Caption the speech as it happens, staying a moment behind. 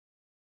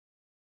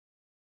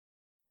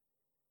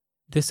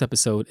This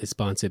episode is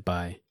sponsored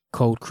by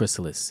Code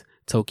Chrysalis,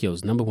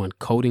 Tokyo's #1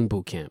 coding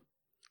bootcamp.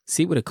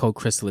 See what a Code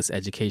Chrysalis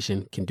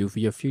education can do for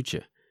your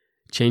future.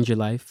 Change your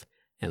life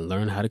and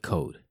learn how to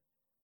code.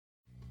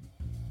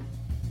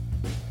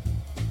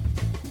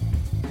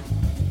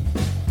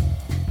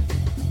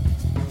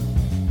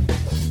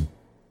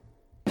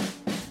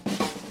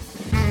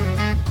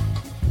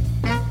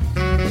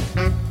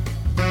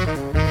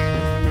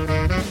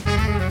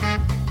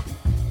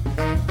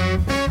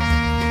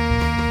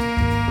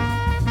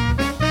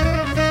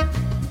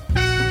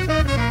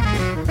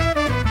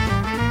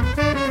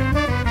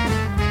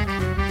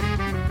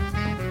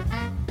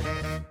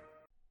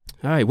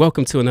 All right,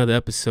 welcome to another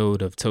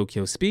episode of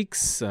Tokyo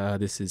Speaks.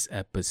 This is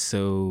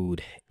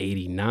episode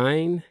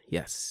 89.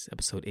 Yes,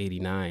 episode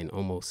 89,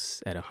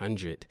 almost at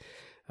 100.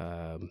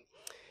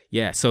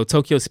 So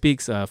Tokyo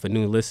Speaks, for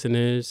new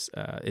listeners,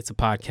 it's a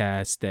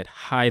podcast that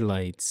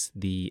highlights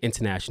the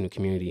international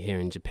community here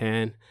in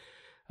Japan.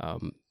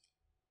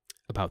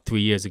 About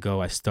 3 years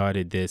ago, I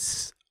started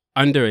this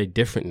under a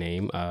different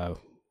name,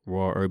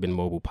 Raw Urban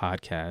Mobile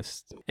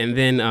Podcast. And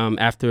then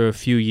after a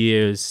few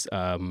years,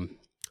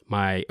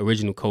 my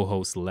original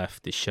co-host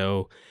left the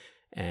show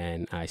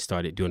and I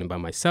started doing it by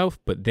myself,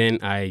 but then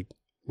I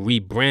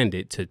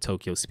rebranded to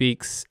Tokyo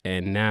Speaks,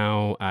 and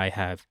now I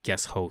have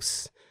guest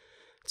hosts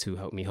to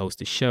help me host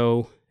the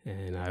show,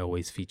 and I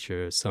always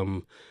feature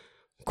some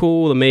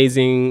cool,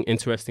 amazing,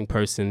 interesting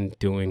person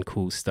doing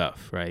cool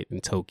stuff, right, in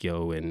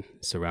Tokyo and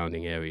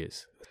surrounding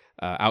areas.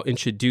 I'll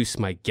introduce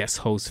my guest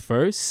host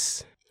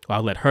first. Well,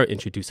 I'll let her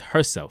introduce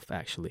herself,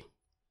 actually.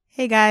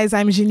 Hey guys,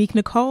 I'm Janique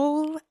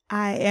Nicole.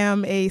 I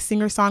am a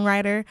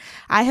singer-songwriter.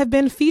 I have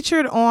been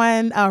featured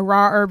on a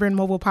Raw Urban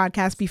Mobile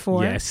Podcast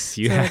before. Yes,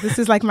 you have. This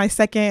is like my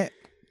second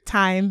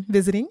time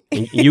visiting.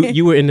 And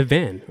you were in the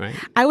van, right?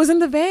 I was in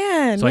the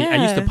van. So yeah. I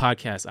used to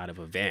podcast out of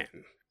a van.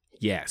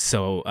 Yeah,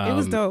 so it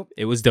was dope.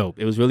 It was dope.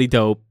 It was really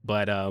dope.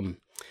 But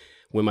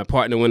when my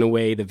partner went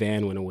away, the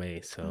van went away.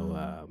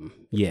 So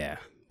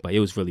but it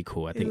was really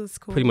cool. I think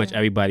pretty much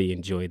everybody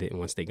enjoyed it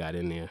once they got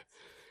in there.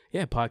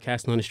 Yeah,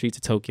 podcasting on the streets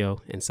of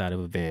Tokyo inside of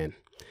a van.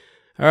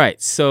 All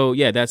right, so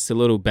that's a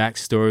little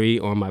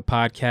backstory on my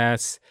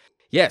podcast.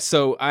 Yeah,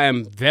 so I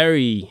am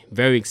very,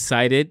 very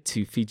excited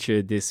to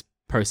feature this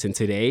person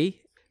today.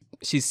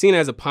 She's seen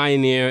as a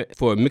pioneer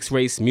for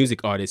mixed-race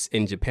music artists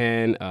in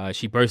Japan.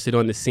 She bursted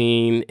on the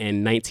scene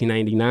in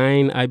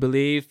 1999, I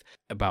believe,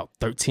 about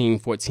 13,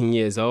 14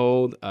 years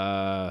old.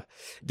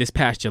 This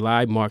past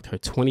July marked her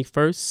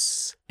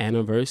 21st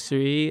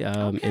anniversary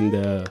in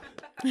the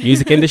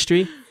music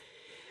industry.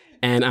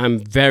 And I'm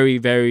very,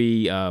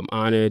 very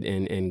honored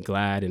and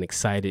glad and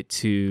excited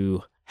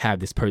to have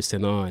this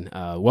person on.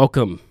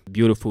 Welcome,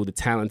 beautiful, the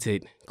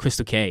talented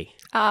Crystal K.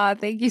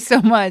 Thank you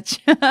so much.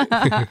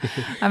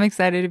 I'm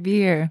excited to be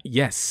here.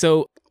 Yes.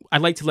 So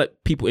I'd like to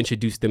let people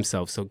introduce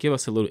themselves. So give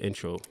us a little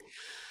intro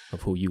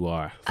of who you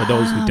are for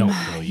those who don't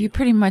know you. You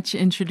pretty much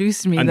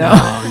introduced me, though.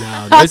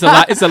 No. There's a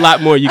lot. It's a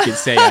lot more you can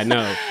say. I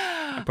know.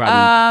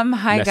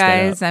 Hi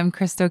guys. I'm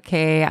Crystal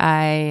K.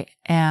 I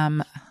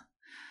am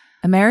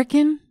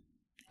American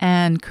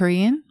and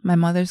Korean. My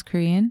mother's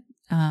Korean.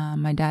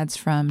 My dad's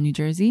from New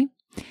Jersey.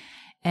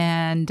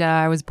 And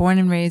I was born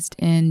and raised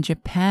in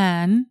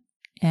Japan.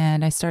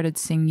 And I started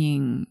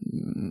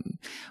singing.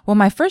 Well,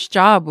 my first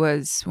job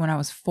was when I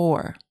was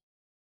 4.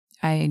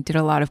 I did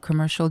a lot of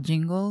commercial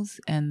jingles.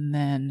 And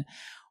then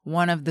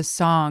one of the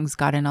songs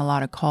got in a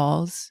lot of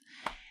calls.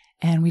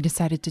 And we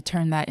decided to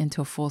turn that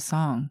into a full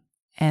song.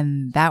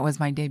 And that was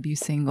my debut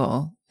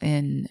single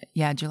on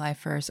July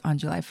 1st,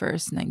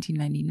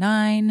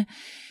 1999.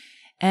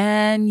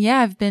 And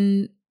I've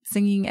been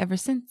singing ever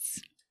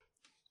since.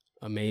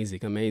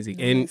 Amazing.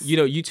 And,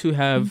 you two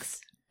have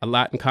a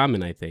lot in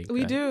common, I think.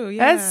 We do,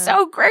 yeah. That's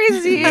so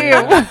crazy.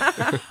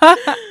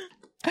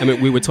 I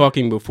mean, we were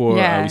talking before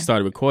we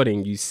started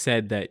recording. You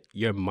said that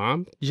your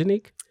mom,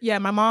 Janique? Yeah,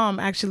 my mom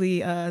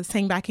actually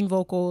sang backing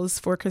vocals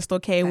for Crystal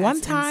K. That's one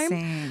time.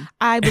 Insane.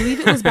 I believe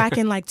it was back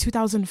in like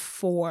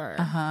 2004,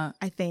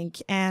 I think.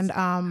 And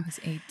I was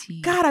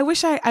 18. God, I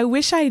wish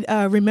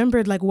I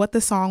remembered like what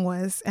the song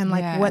was and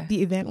like what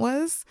the event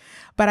was.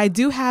 But I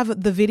do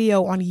have the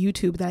video on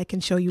YouTube that I can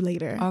show you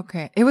later.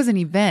 Okay, it was an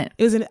event.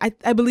 It was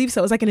I believe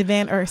so. It was like an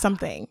event or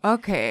something.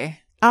 Okay.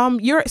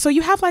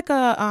 You have like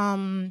a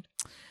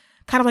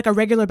kind of like a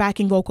regular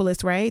backing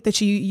vocalist, right?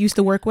 That you used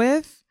to work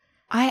with.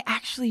 I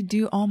actually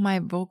do all my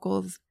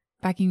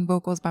backing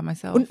vocals by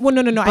myself. Well,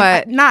 no.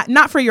 But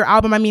not for your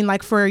album. I mean,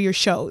 like for your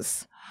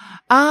shows.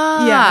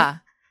 Yeah,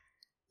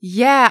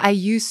 I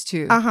used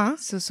to.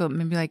 So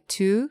maybe like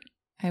 2.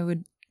 I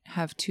would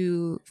have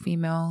 2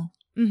 female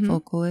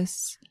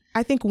vocalists.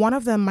 I think one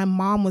of them my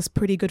mom was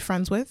pretty good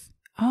friends with.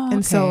 Oh, okay.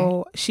 And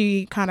so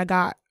she kind of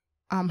got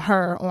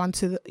her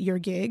onto your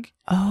gig.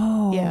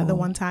 Oh, yeah, the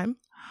one time.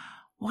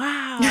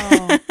 Wow.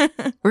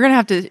 We're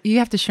gonna you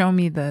have to show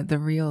me the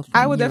real thing.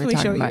 I will definitely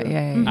show you.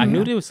 Yeah. I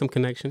knew there was some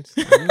connections.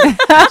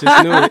 I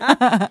just knew it.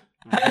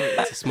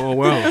 It's a small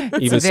world.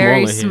 Even it's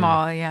very smaller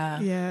small, here.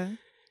 Yeah.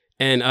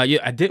 And I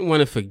didn't want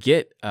to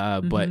forget,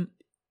 but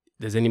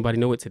does anybody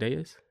know what today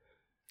is?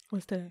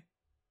 What's today?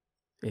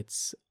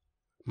 It's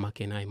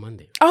Makenai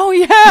Monday. Oh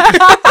yeah.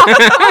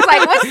 I was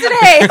like, what's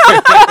today?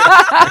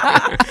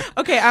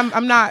 Okay,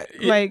 I'm not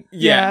like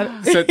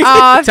yeah. So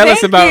tell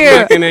us about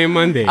Makenai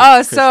Monday.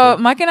 Oh, so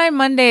Makenai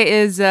Monday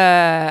is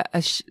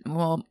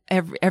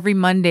every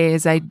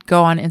Mondays I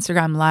go on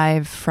Instagram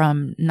Live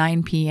from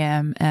 9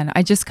 p.m. and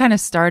I just kind of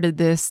started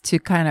this to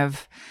kind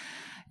of,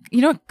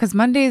 because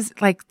Mondays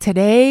like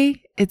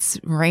today it's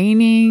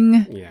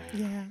raining.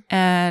 Yeah.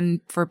 And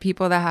for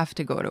people that have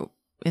to go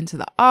into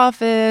the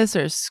office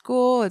or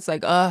school, it's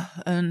like,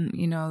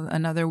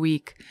 another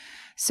week.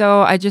 So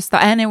I just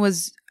thought, and it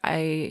was,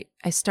 I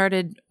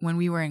started when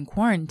we were in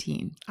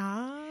quarantine.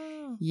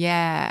 Oh.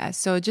 Yeah.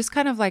 So just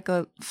kind of like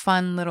a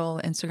fun little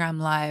Instagram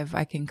Live.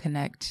 I can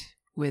connect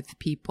with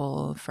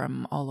people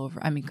from all over.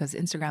 I mean, because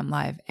Instagram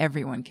Live,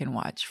 everyone can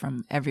watch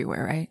from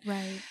everywhere, right?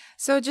 Right.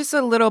 So just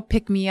a little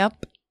pick me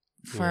up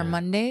for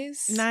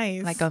Mondays.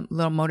 Nice. Like a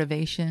little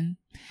motivation.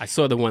 I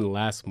saw the one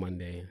last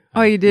Monday.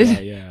 Oh, you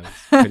did? Yeah.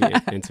 It's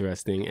pretty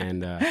interesting.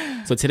 And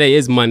so today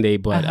is Monday,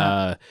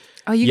 but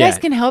you guys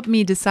can help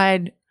me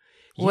decide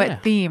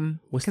what theme,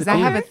 because I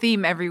have a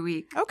theme every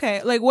week.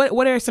 Okay, like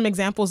what are some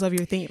examples of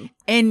your theme?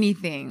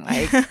 Anything,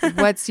 like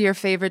what's your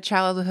favorite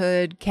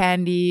childhood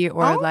candy,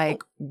 or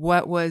like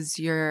what was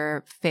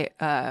your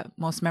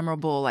most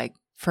memorable like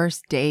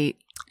first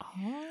date?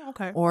 Oh,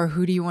 okay. Or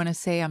who do you want to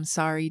say I'm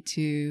sorry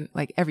to?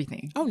 Like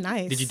everything. Oh,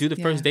 nice. Did you do the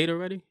first date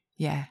already?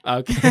 Yeah.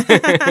 Okay.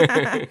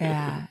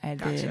 Yeah, I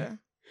did.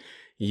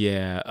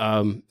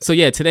 Yeah. So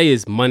yeah, today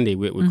is Monday.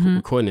 We're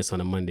recording this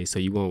on a Monday, so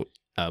you won't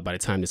by the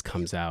time this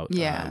comes out.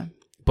 Yeah.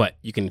 But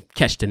you can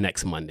catch the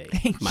next Monday.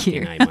 Thank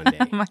you.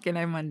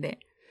 Makenai Monday.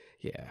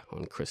 Yeah,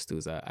 on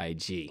Crystal's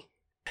IG.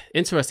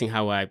 Interesting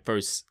how I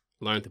first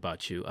learned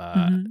about you.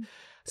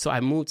 So I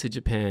moved to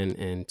Japan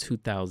in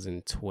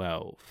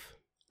 2012.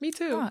 Me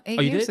too. Oh,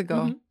 8 years ago.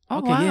 Mm-hmm. Oh,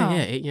 okay, wow.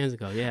 yeah, 8 years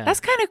ago. Yeah. That's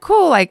kind of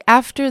cool. Like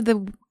after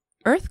the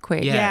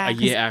earthquake. Yeah, a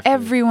year after.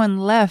 Everyone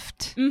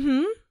left.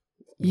 Mm-hmm.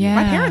 Yeah.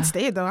 My parents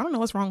stayed though. I don't know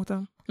what's wrong with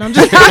them. No, I'm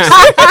just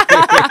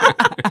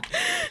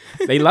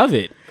They love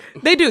it.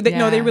 They do.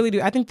 No, they really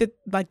do. I think that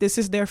like this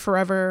is their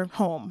forever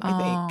home. I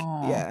think.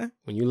 Yeah.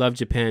 When you love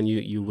Japan,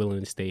 you're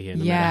willing to stay here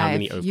no matter how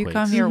many earthquakes. You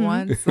come here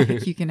once,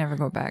 like you can never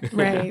go back.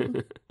 Right.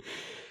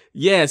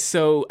 Yeah.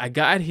 So I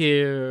got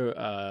here.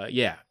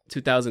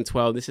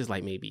 2012. This is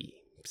like maybe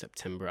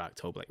September,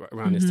 October, like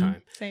around this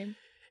time. Same.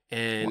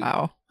 And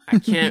wow. I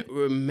can't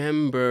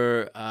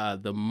remember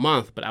the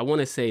month, but I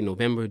want to say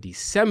November,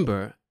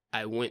 December.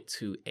 I went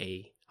to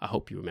I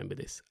hope you remember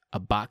this,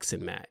 a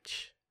boxing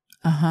match.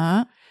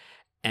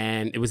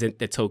 And it was at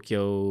the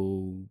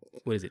Tokyo,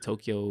 what is it?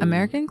 Tokyo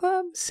American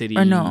Club? City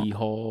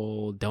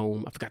Hall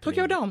Dome. I forgot the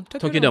Tokyo name. Dome.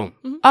 Tokyo Dome.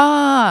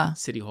 Mm-hmm.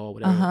 City Hall,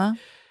 whatever.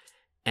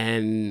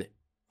 And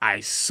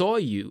I saw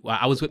you.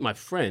 I was with my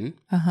friend,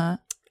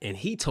 and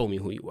he told me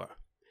who you were.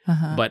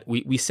 But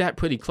we sat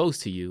pretty close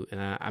to you, and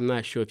I'm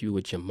not sure if you were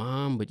with your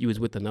mom, but you was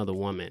with another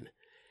woman.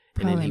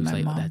 Probably and then he was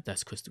like, mom.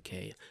 that's Crystal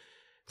K.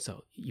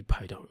 So you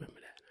probably don't remember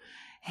that.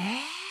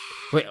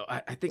 Wait,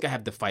 I think I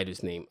have the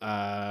fighter's name.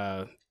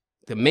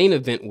 The main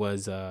event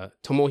was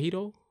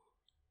Tomohiro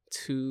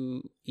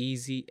Too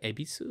Easy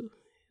Ebisu.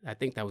 I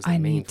think that was the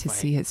main I need to fight.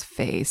 see his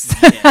face.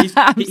 Yeah,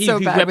 I'm so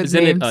he bad with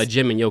represented names.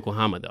 Gym in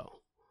Yokohama, though.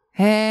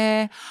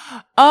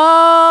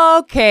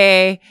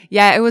 Okay.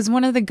 Yeah, it was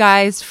one of the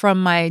guys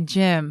from my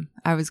gym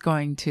I was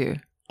going to.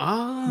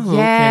 Oh,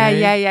 yeah,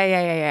 okay.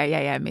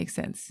 Yeah. It makes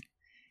sense.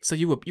 So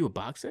you were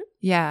boxing?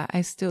 Yeah,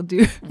 I still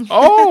do.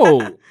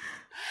 Oh,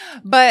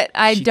 but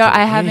I She don't.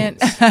 I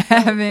demands.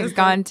 haven't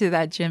gone to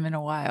that gym in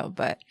a while.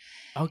 But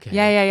okay.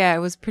 yeah. It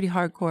was pretty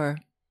hardcore.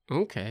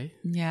 Okay.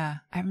 Yeah,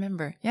 I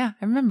remember. Yeah,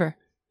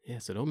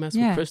 so don't mess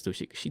with Crystal.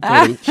 She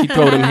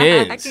throw them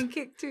hands. I can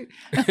kick too.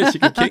 She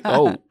can kick.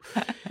 Oh,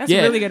 that's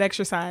really good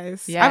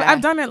exercise. Yeah.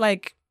 I've done it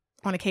like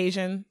on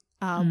occasion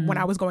when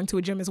I was going to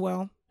a gym as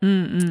well.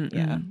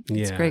 Yeah,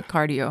 it's great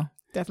cardio.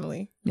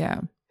 Definitely.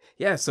 Yeah.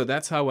 Yeah, so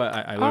that's how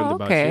I learned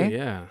about you.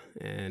 Yeah,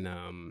 and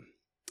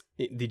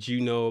did you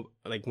know,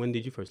 like, when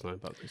did you first learn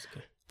about Crystal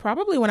K?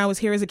 Probably when I was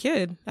here as a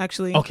kid,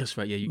 actually. Okay, that's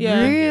right. Yeah, you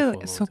Yeah.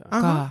 Really? So,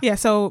 Yeah,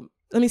 so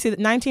let me see.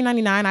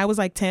 1999, I was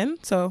like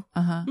 10. So.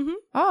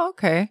 Oh,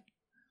 okay.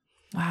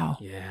 Wow.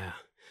 Yeah.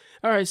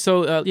 All right.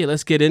 So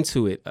let's get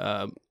into it.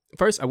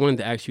 First, I wanted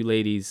to ask you,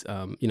 ladies,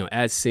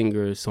 as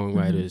singers,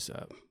 songwriters,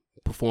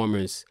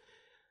 performers,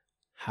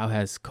 how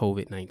has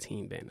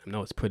COVID-19 been? I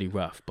know it's pretty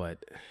rough,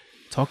 but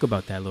talk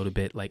about that a little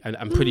bit. Like,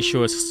 I'm pretty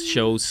sure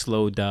shows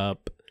slowed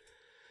up.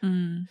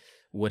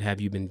 What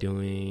have you been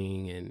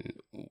doing, and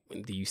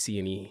do you see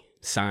any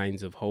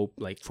signs of hope,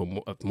 like for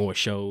more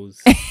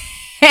shows?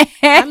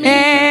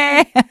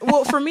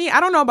 Well, for me, I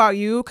don't know about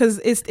you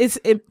because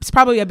it's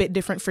probably a bit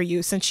different for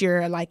you since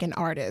you're like an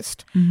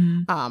artist.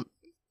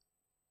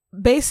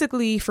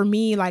 Basically, for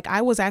me, like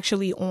I was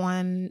actually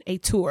on a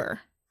tour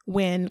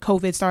when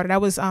COVID started. I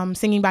was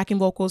singing backing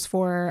vocals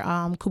for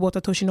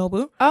Kubota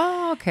Toshinobu.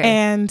 Oh, okay.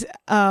 And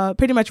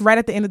pretty much right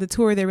at the end of the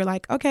tour, they were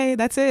like, okay,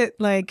 that's it.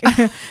 Like,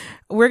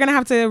 we're going to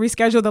have to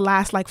reschedule the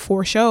last like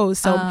 4 shows.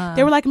 So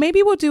they were like,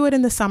 maybe we'll do it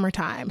in the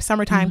summertime.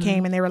 Summertime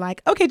came and they were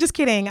like, okay, just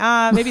kidding.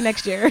 Maybe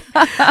next year.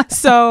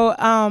 So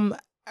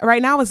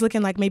right now it's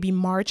looking like maybe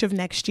March of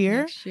next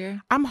year.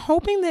 I'm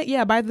hoping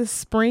that, by the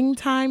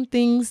springtime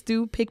things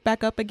do pick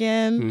back up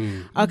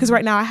again. Because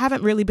right now I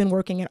haven't really been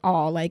working at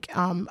all. Like,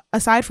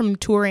 aside from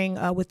touring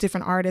with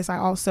different artists, I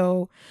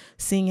also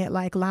sing at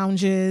like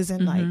lounges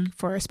and like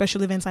for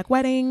special events like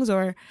weddings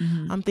or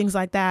things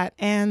like that.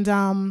 And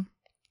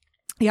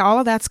all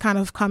of that's kind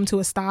of come to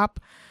a stop.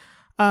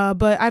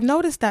 But I've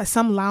noticed that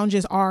some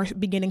lounges are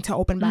beginning to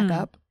open back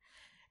up.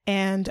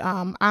 And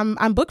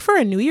I'm booked for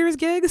a New Year's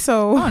gig,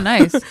 so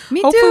nice.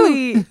 Me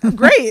hopefully, too.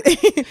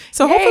 Great.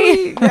 So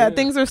hopefully,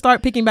 things will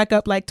start picking back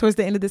up like towards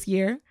the end of this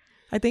year,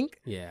 I think.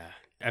 Yeah,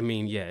 I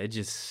mean, it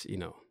just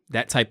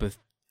that type of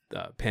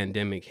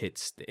pandemic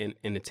hits the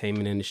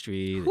entertainment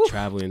industry, the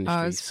travel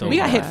industry. So we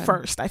got hit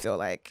first, I feel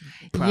like.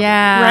 Probably.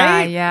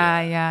 Right?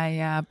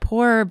 Yeah.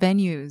 Poor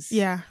venues.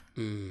 Yeah,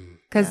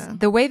 because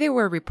the way they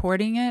were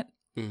reporting it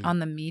on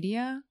the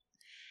media.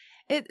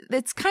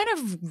 It's kind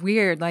of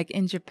weird. Like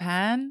in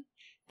Japan,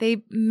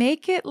 they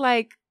make it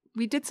like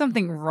we did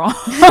something wrong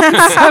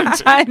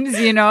sometimes,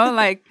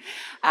 like,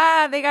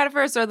 they got it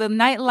first, or the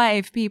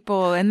nightlife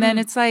people. And then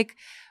it's like,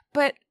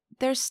 but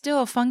there's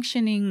still a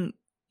functioning,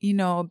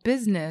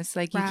 business.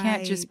 Like you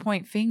can't just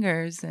point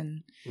fingers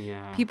and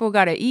people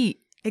got to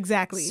eat.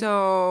 Exactly.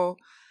 So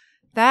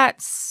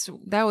that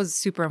was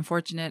super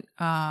unfortunate.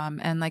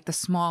 And like the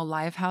small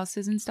live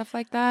houses and stuff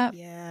like that.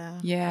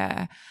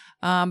 Yeah.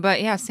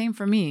 But same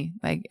for me.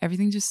 Like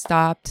everything just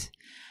stopped.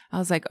 I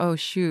was like, oh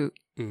shoot.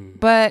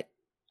 But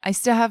I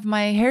still have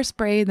my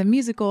Hairspray, the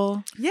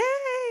musical.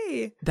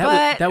 Yay!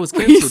 That was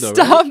canceled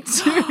though, right? We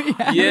stopped too.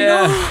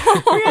 Yeah.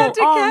 We had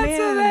to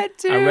cancel that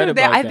too. I read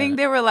about that. I think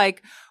they were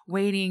like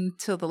waiting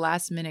till the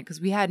last minute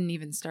because we hadn't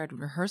even started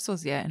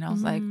rehearsals yet. And I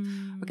was like,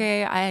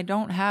 okay, I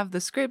don't have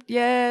the script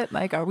yet.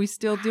 Like, are we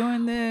still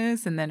doing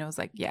this? And then it was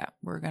like,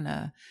 we're going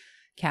to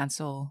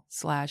cancel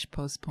 /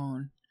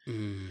 postpone.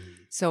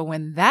 So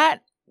when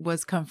that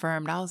was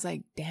confirmed, I was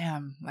like,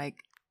 damn,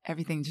 like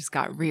everything just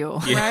got real.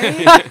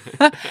 Right?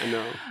 I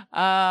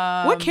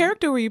know. What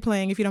character were you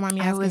playing, if you don't mind me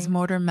asking? I was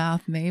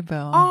Motormouth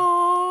Mabel.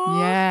 Oh,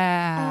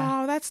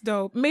 yeah. Oh, that's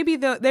dope. Maybe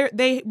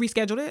they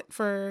rescheduled it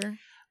for.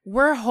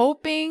 We're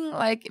hoping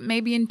like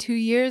maybe in 2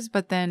 years,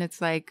 but then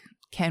it's like,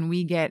 can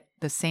we get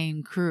the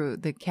same crew,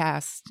 the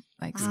cast,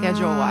 like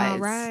schedule wise?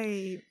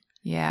 Right.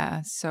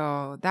 Yeah.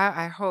 So that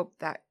I hope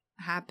that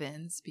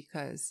happens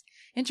because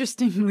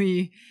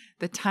interestingly,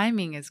 the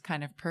timing is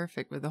kind of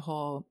perfect with the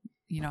whole,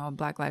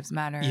 Black Lives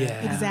Matter.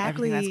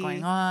 Exactly. Everything that's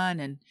going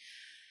on.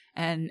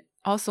 And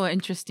also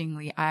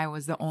interestingly, I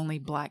was the only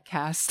Black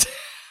cast.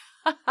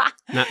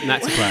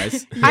 Not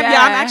surprised. I'm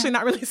actually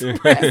not really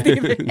surprised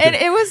either. And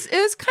it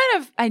was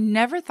kind of, I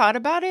never thought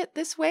about it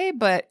this way,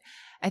 but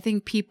I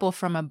think people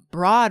from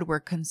abroad were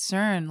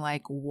concerned,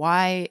 like,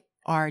 why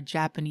are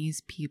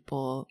Japanese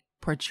people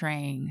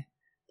portraying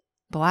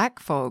Black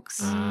folks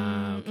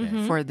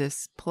for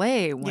this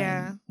play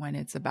when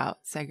it's about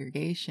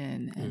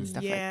segregation and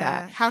stuff like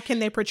that? How can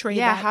they portray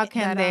that? How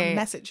can they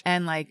message?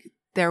 And like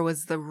there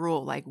was the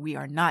rule, like we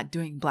are not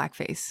doing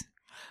blackface.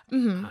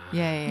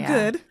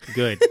 Yeah.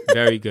 Good,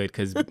 very good.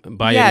 Because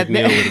Baye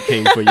McNeil would have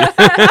came for you,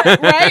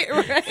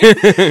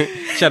 right.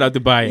 Shout out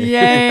to Baye.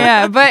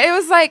 Yeah. But it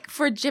was like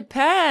for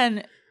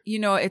Japan,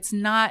 it's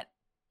not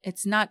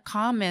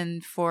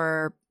common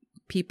for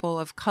people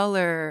of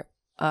color.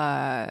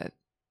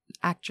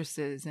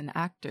 Actresses and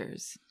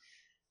actors.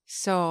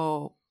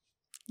 So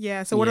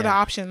what are the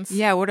options?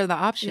 What are the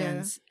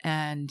options?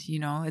 And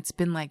it's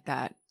been like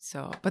that.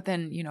 So but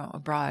then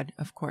abroad,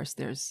 of course,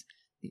 there's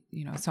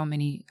so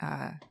many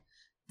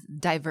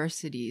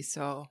diversity.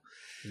 So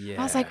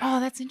I was like, oh,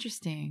 that's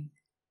interesting.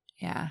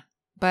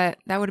 But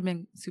that would have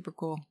been super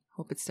cool.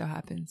 Hope it still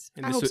happens.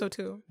 I hope so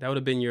too. That would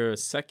have been your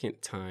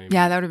second time.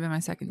 Yeah, that would have been my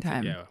second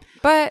time. Yeah.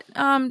 But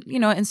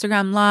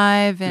Instagram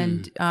Live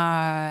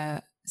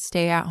and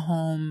stay at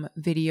home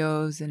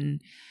videos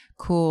and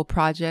cool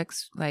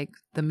projects like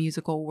the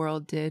Musical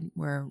World did,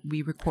 where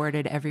we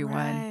recorded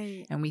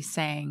everyone and we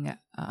sang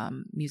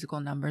musical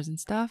numbers and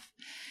stuff,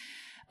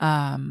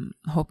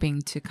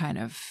 hoping to kind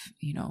of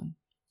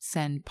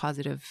send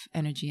positive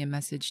energy and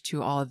message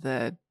to all of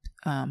the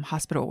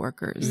hospital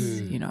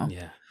workers,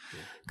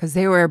 because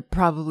they were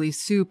probably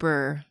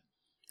super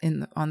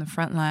on the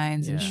front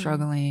lines and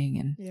struggling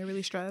and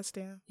really stressed.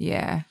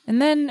 And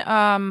then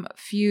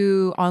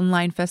few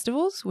online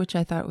festivals, which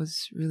I thought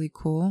was really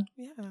cool.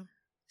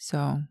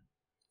 So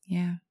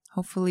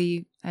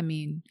hopefully,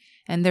 and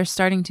they're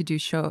starting to do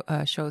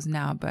shows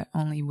now, but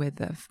only with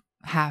a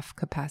half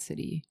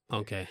capacity.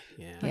 Okay.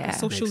 Like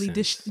socially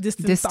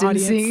distancing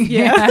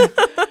audience.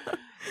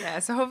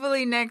 So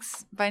hopefully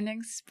by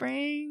next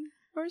spring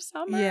or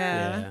summer.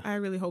 Yeah, I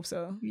really hope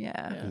so.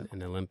 Yeah.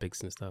 And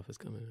Olympics and stuff is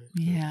coming.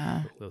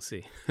 Yeah. We'll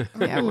see.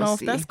 I don't know if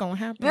that's going to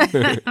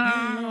happen.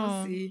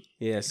 We'll see.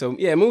 Yeah, so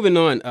moving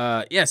on.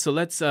 So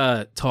let's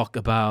talk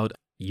about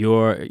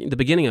the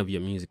beginning of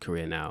your music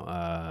career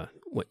now.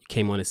 What you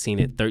came on the scene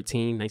at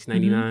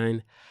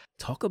 1999.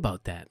 Talk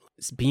about that.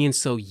 It's being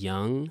so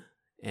young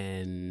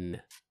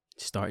and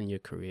starting your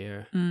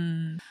career.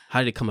 How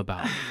did it come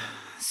about?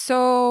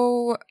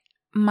 So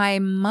my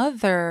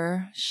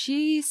mother,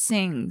 she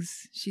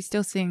sings. She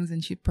still sings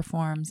and she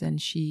performs,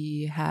 and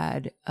she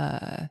had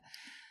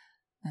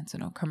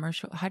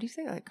commercial. How do you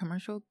say like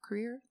commercial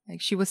career?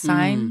 Like she was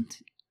signed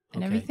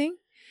and everything.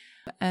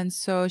 And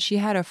so she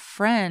had a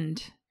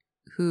friend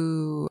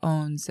who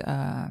owns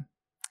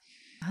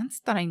なんつ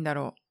ったらいいんだ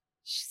ろう。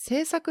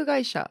制作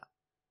会社。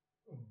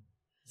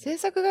制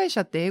作会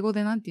社って英語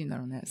でなんて言うんだ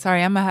ろうね。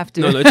Sorry, I'm gonna have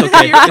to. No, it's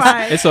okay.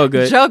 it's all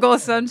good. Juggle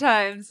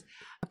sometimes.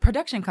 A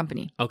production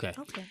company. Okay.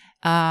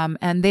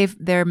 And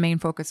their main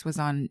focus was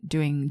on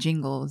doing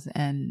jingles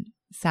and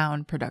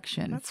sound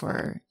production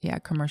for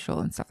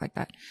commercial and stuff like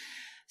that.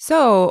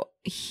 So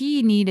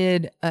he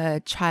needed a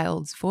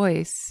child's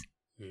voice.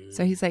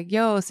 So he's like,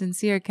 yo,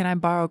 Sincere, can I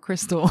borrow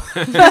Crystal?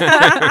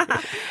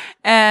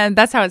 And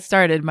that's how it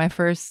started. My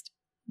first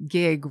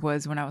gig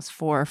was when I was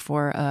 4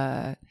 for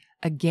a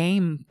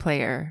game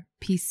player,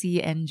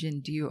 PC Engine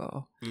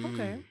Duo.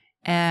 Okay.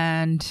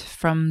 And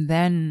from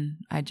then,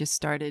 I just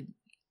started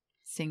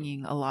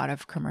singing a lot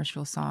of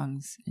commercial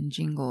songs and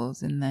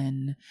jingles. And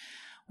then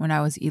when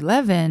I was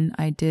 11,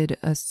 I did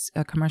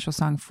a commercial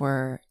song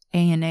for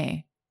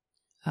ANA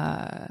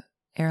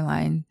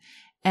airline,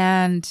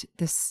 and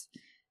this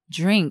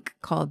drink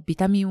called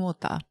Vitamin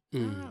Water.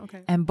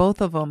 Okay. And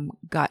both of them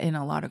got in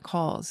a lot of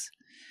calls.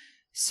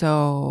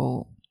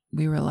 So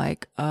we were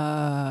like,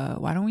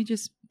 why don't we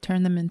just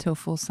turn them into a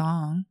full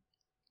song?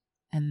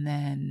 And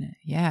then,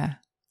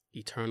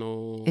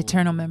 Eternal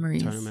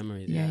Memories. Eternal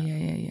Memories.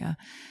 Yeah.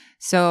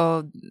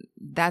 So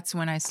that's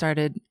when I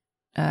started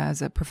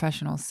as a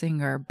professional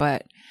singer,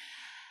 but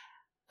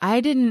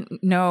I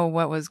didn't know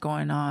what was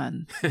going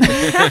on.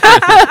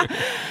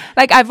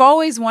 Like I've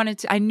always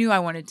I knew I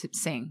wanted to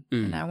sing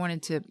and I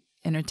wanted to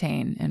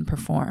entertain and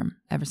perform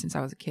ever since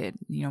I was a kid.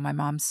 You know, my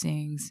mom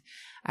sings.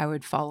 I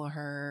would follow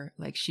her.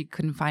 Like she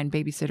couldn't find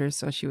babysitters,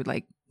 so she would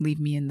like leave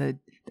me in the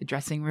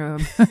dressing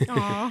room.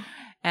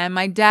 And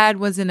my dad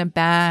was in a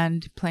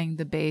band playing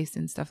the bass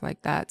and stuff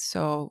like that.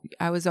 So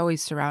I was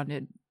always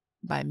surrounded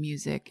by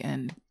music,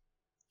 and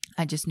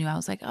I just knew I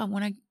was like, oh,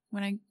 when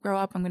I grow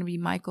up, I'm going to be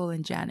Michael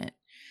and Janet.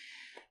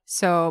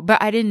 So,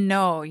 but I didn't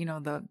know, you know,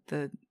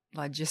 the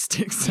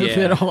logistics of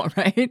it all,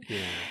 right? Yeah.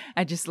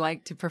 I just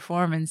liked to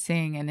perform and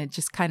sing, and it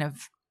just kind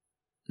of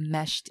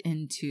meshed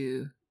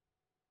into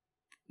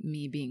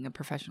me being a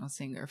professional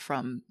singer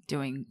from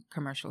doing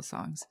commercial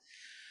songs.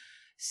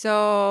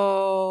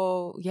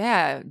 So,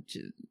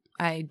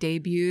 I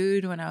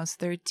debuted when I was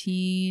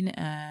 13,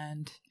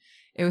 and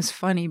it was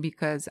funny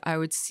because I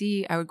would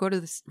go to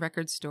this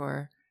record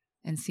store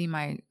and see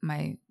my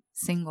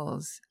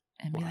singles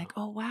and be like,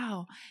 oh,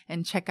 wow.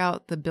 And check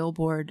out the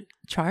Billboard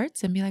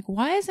charts and be like,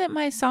 why isn't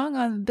my song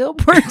on the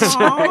Billboard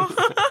chart?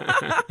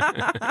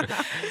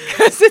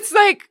 Because it's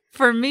like,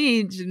 for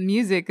me,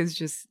 music is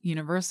just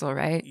universal,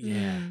 right?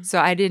 Yeah. So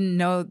I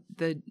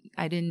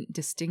didn't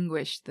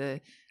distinguish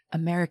the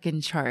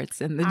American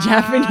charts and the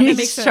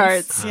Japanese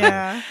charts.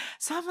 Yeah.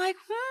 So I'm like,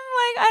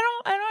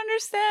 I don't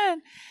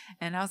understand.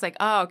 And I was like,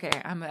 oh,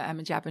 okay, I'm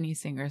a Japanese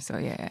singer, so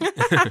yeah.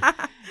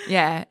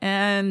 Yeah.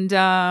 And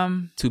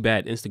too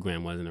bad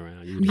Instagram wasn't around.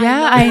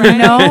 I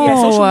know. Yeah,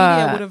 social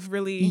media would have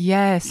really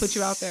put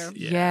you out there.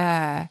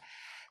 Yeah.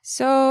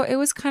 So it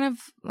was kind of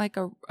like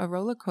a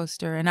roller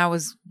coaster, and I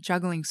was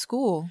juggling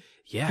school.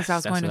 Yeah. Because I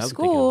was going to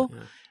school,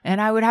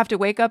 and I would have to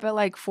wake up at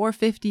like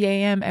 4:50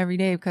 a.m. every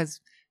day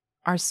because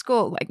our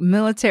school, like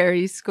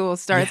military school,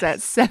 starts at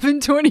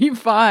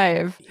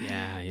 7:25.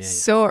 Yeah.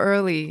 So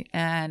early.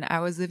 And I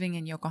was living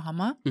in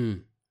Yokohama.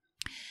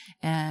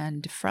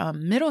 And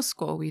from middle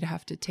school, we'd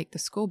have to take the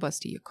school bus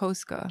to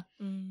Yokosuka,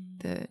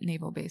 the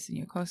naval base in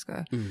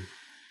Yokosuka.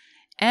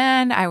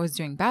 And I was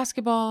doing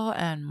basketball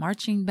and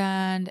marching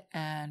band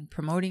and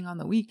promoting on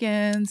the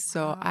weekends.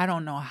 So I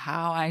don't know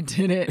how I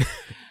did it.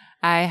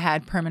 I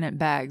had permanent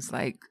bags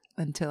like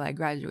until I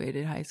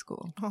graduated high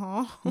school.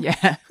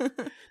 Yeah.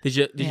 Did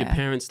your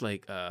parents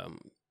like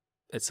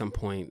at some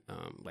point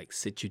like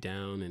sit you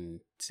down and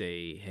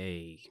say,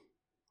 hey,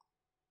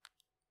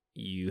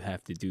 you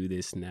have to do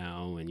this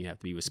now and you have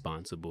to be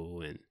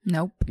responsible? And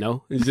Nope.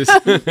 No? It's just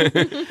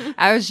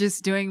I was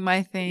just doing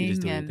my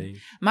thing.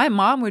 My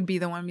mom would be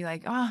the one be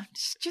like, oh,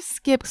 just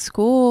skip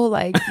school.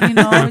 Like, you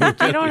know,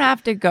 you don't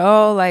have to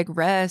go, like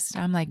rest.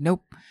 I'm like,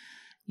 nope.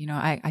 You know,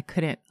 I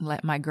couldn't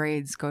let my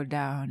grades go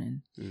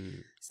down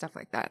and stuff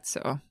like that.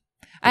 So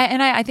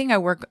I think I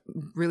work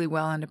really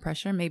well under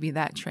pressure. Maybe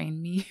that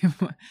trained me,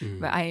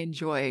 but I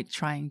enjoy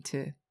trying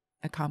to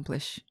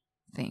accomplish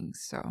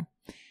things. So,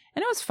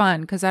 and it was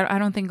fun because I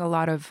don't think a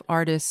lot of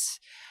artists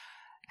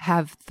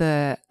have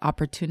the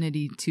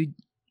opportunity to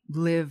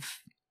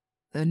live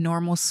the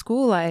normal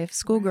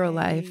schoolgirl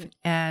life,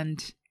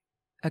 and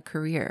a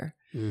career.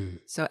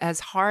 So as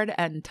hard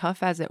and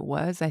tough as it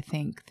was, I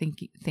think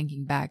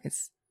thinking back,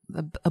 it's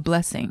a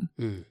blessing.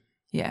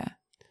 Yeah.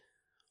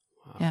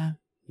 Wow. Yeah.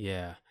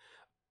 Yeah.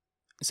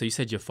 So you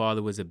said your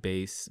father was a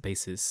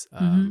bassist.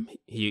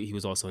 He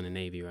was also in the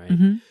Navy, right?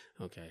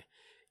 Okay.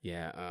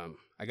 Yeah.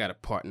 I got a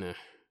partner.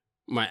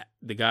 My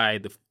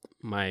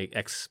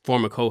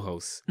former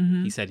co-host.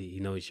 He said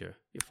he knows your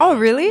father. Oh,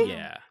 really?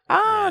 Yeah.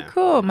 Oh,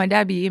 cool. My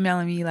dad be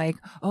emailing me like,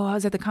 "Oh, I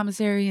was at the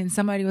commissary and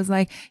somebody was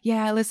like,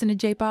 yeah, I listen to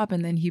J-pop,"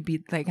 and then he'd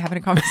be like having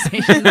a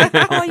conversation. Like,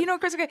 "Oh, you know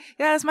Chris? Okay,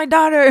 yeah, that's my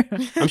daughter."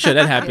 I'm sure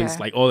that happens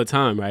like all the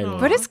time, right?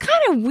 But it's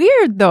kind of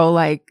weird though,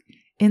 like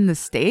in the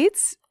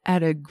States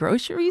at a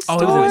grocery store.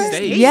 Oh, in the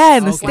States? Yeah,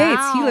 in the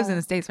States. Wow. He lives in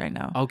the States right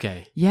now.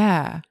 Okay.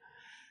 Yeah.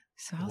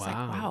 So I was like,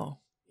 wow.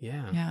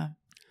 Yeah. Yeah.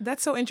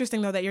 That's so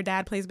interesting though that your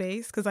dad plays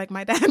bass, because like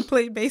my dad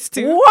played bass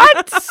too.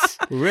 What?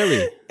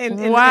 Really? in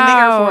the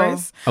Air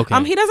Force.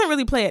 Okay. He doesn't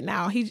really play it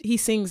now. He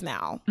sings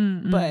now.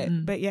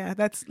 But yeah,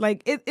 that's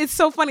like it's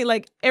so funny.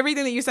 Like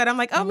everything that you said, I'm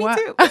like, oh, me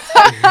too.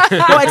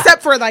 Well,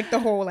 except for like the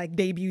whole like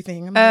debut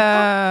thing. I'm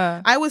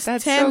like, I was 10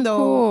 so though.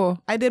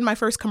 Cool. I did my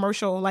first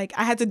commercial. Like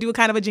I had to do a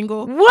kind of a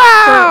jingle. Wow.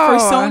 For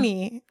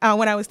Sony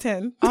when I was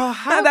 10. Oh,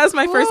 how that was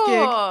my first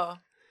gig.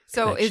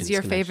 So is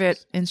your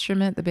favorite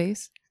instrument the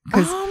bass?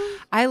 Because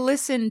I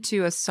listened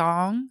to a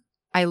song.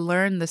 I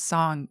learned the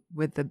song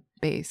with the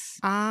bass.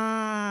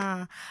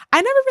 I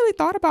never really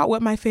thought about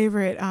what my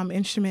favorite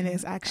instrument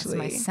is actually.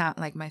 That's my sound,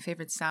 like my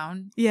favorite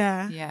sound.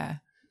 Yeah. Yeah.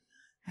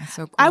 That's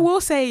so cool. I will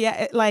say,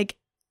 yeah, like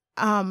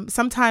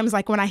sometimes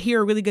like when I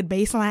hear a really good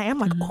bass line, I am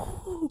like,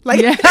 oh,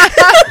 like,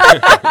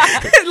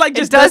 like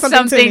just it does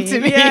something to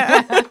me.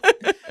 Yeah.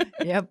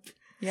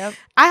 Yep.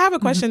 I have a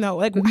question though.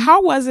 Like,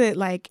 how was it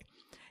like?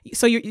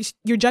 So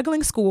you're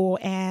juggling school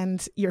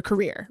and your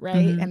career, right?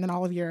 And then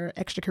all of your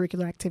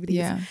extracurricular activities.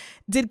 Yeah.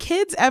 Did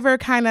kids ever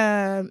kind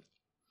of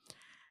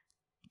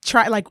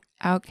try like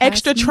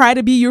Outcast try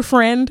to be your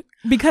friend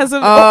because of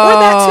or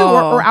that too,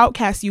 or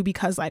outcast you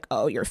because like,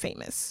 oh, you're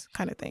famous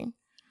kind of thing?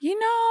 You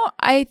know,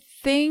 I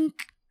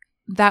think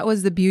that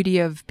was the beauty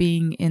of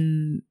being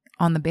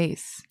on the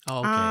bass.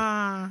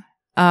 Oh,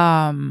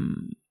 okay.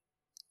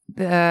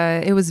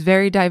 It was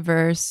very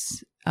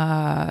diverse.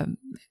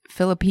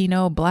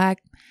 Filipino,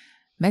 Black,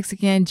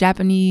 Mexican,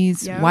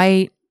 Japanese,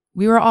 white.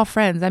 We were all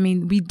friends. I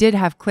mean, we did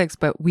have cliques,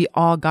 but we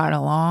all got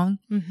along.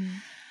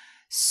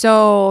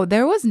 So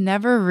there was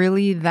never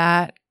really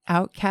that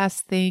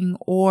outcast thing,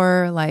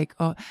 or like,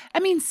 oh, I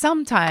mean,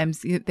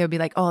 sometimes they'll be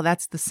like, oh,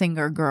 that's the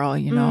singer girl,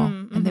 you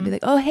know, and they'd be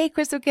like, oh, hey,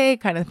 Chris, okay,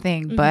 kind of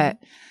thing. But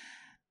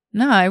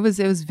no, it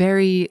was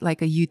very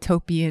like a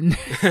utopian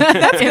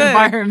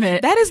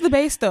environment. That is the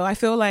bass, though. I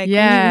feel like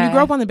when you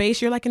grow up on the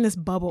bass, you're like in this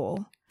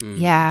bubble.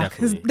 Yeah,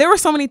 because there were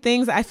so many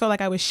things that I felt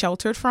like I was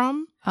sheltered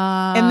from,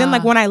 and then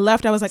like when I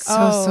left, I was like,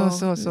 oh,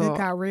 it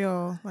got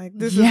real. Like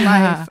this is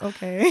life.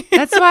 Okay,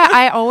 that's why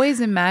I always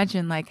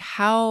imagine like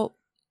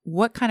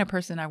what kind of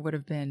person I would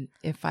have been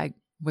if I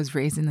was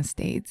raised in the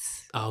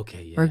States. Or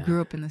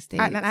grew up in the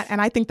States.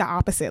 And I think the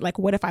opposite. Like,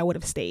 what if I would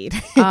have stayed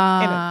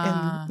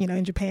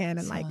in Japan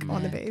and like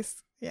on the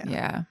base?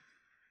 Yeah.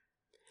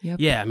 Yep.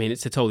 Yeah, I mean,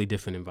 it's a totally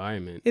different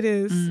environment. It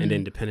is. And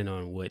then depending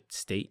on what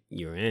state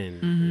you're in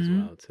as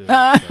well, too.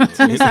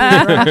 So.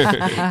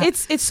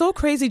 It's so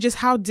crazy just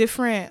how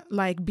different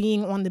like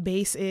being on the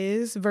base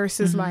is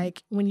versus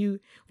like when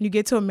you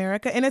get to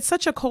America. And it's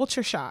such a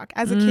culture shock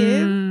as a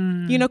kid,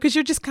 you know, because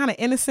you're just kind of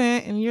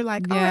innocent and you're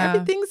like, oh,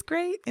 everything's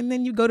great. And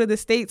then you go to the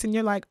States and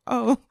you're like,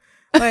 oh,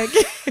 like,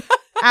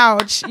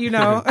 ouch, you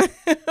know.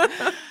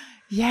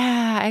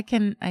 Yeah, I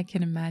can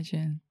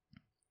imagine.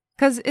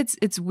 Because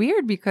it's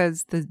weird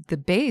because the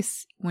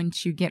bass,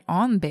 once you get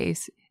on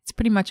bass, it's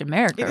pretty much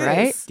America,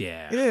 right?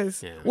 Yeah. It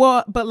is. Yeah.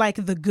 Well, but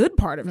like the good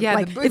part of it,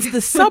 like it's the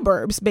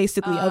suburbs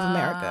basically of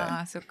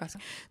America.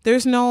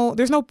 There's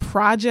no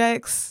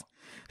projects.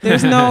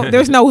 There's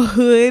no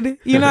hood.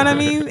 You know what I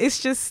mean?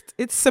 It's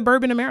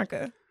suburban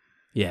America.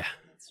 Yeah.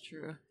 That's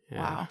true. Yeah,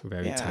 wow.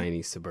 Very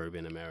tiny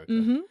suburban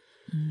America.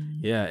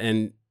 Yeah.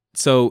 And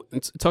so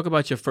talk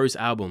about your first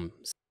album.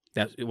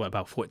 That's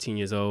about 14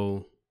 years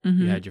old.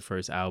 You had your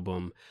first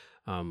album.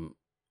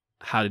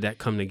 How did that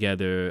come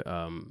together?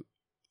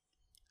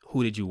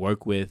 Who did you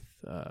work with?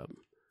 That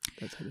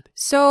type of thing.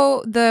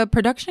 So the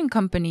production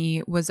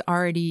company was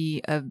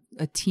already a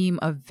team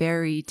of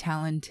very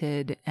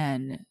talented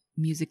and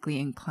musically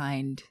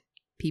inclined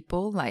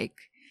people. Like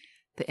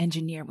the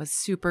engineer was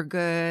super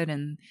good,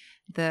 and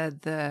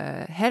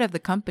the head of the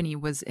company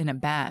was in a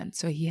band,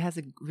 so he has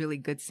a really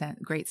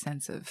great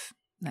sense of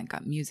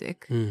like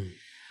music.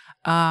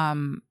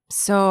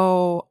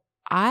 So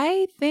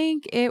I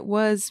think it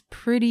was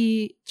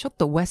pretty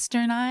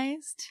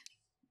westernized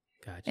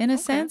in a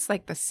sense,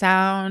 like the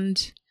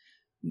sound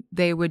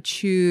they would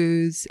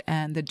choose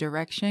and the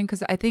direction.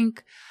 Because I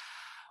think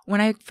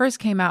when I first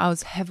came out, I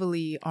was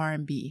heavily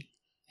R&B,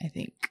 I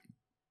think,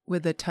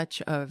 with a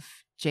touch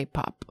of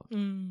J-pop.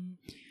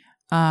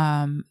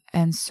 And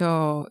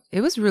so it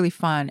was really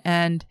fun.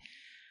 And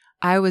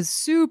I was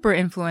super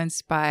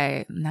influenced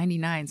by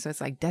 99. So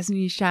it's like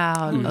Destiny's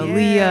Child,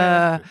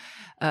 Aaliyah,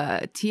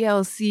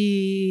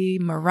 TLC,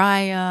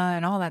 Mariah,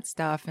 and all that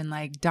stuff. And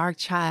like Dark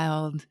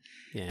Child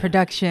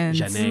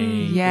Productions.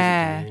 Janae.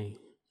 Yeah.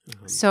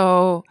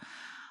 So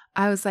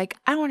I was like,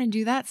 I want to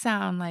do that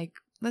sound. Like,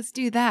 let's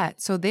do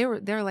that. So they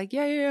were like,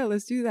 yeah,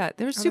 let's do that.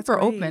 They're super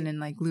open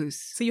and like loose.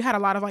 So you had a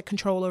lot of like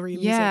control over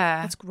your music.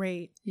 Yeah. That's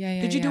great. Yeah.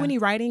 Did you do any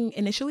writing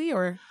initially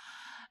or?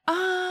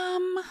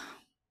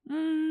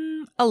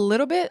 A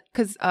little bit,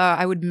 because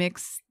I would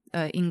mix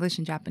English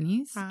and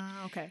Japanese.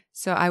 Okay.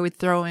 So I would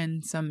throw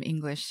in some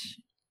English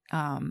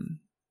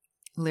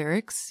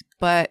lyrics,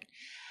 but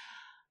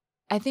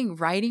I think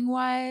writing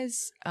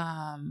wise,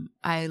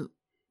 I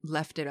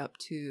left it up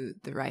to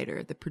the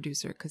writer, the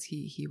producer, because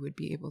he would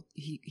be able,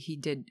 he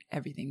did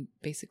everything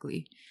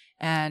basically.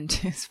 And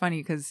it's funny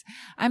because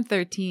I'm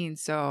 13,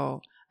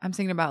 so I'm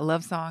singing about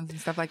love songs and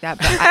stuff like that,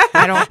 but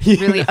I don't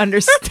really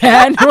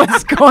understand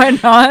what's going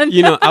on.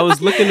 You know, I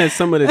was looking at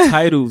some of the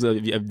titles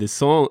of the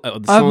songs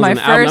of my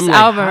first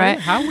album, right?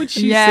 How would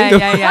she sing?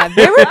 Yeah.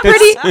 They were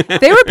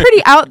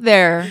pretty out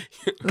there.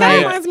 Kind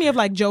of reminds me of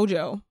like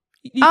JoJo.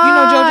 You know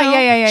JoJo?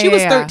 Yeah. She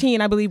was 13,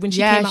 I believe, when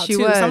she came out too.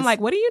 Was. So I'm like,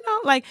 what do you know?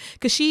 Like,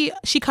 because she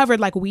covered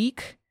like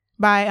Weak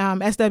by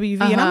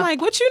SWV, and I'm like,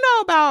 what you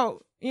know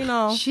about? You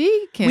know,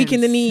 she can Weak in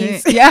the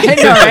knees. Yeah, I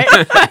know,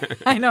 right?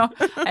 I know.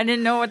 I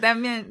didn't know what that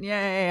meant.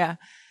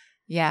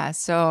 Yeah.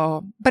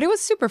 So, but it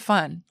was super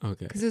fun.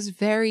 Okay. Because it was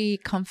very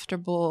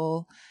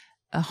comfortable,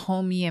 a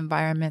homey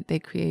environment they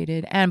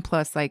created, and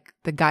plus, like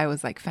the guy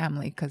was like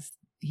family because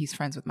he's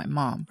friends with my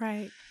mom.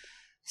 Right.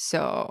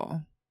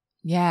 So,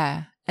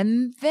 yeah,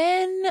 and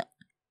then.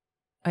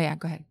 Oh yeah,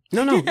 go ahead.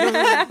 No.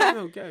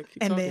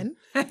 And then?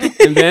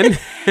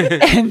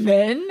 And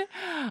then,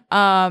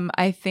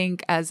 I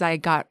think as I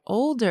got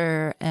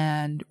older,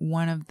 and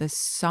one of the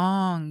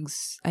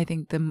songs, I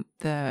think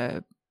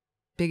the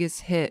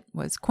biggest hit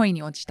was Koi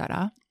ni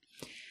Ochitara,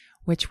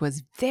 which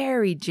was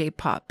very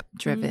J-pop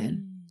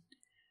driven.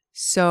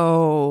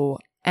 So,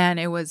 and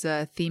it was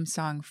a theme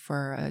song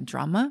for a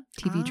drama,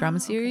 TV drama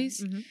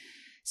series. Okay.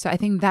 So I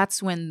think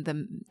that's when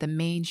the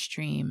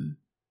mainstream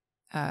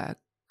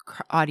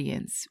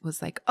audience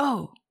was like,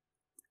 oh,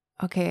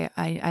 okay,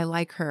 I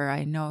like her,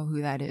 I know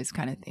who that is,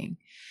 kind of thing.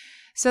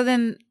 So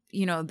then,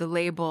 you know, the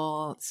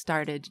label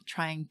started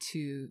trying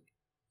to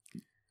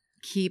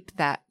keep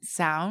that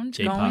sound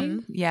J-pop.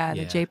 going. Yeah,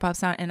 the J-pop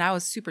sound. And I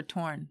was super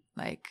torn,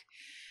 like,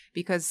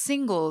 because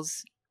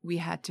singles, we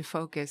had to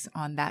focus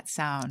on that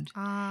sound.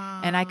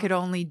 And I could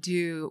only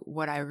do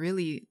what I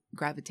really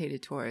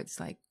gravitated towards,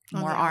 like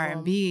more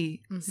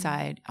R&B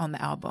side on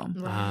the album.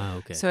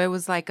 Okay. So it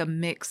was like a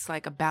mix,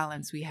 like a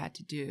balance we had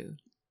to do.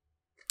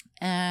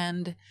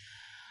 And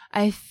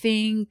I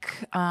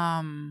think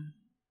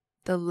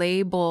the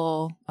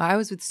label, I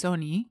was with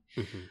Sony,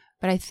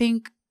 but I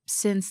think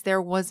since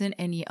there wasn't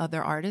any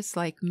other artists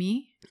like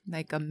me,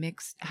 like a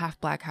mixed half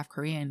black, half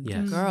Korean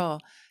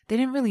girl, they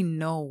didn't really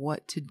know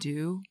what to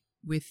do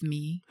with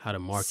me. How to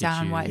market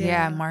sound-wise,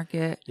 you.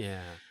 Market.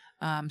 Yeah.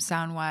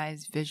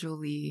 Sound-wise,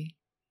 visually.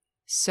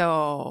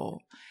 So,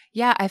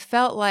 yeah, I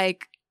felt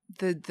like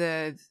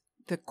the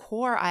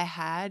core I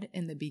had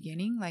in the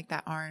beginning, like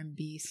that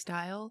R&B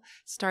style,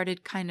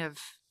 started kind of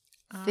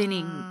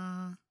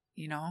thinning,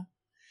 you know?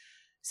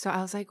 So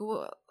I was like,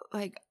 well,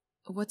 like,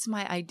 what's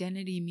my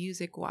identity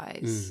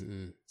music-wise?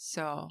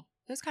 So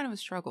it was kind of a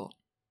struggle.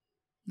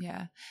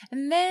 Yeah.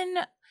 And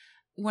then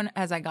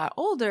as I got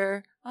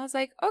older, I was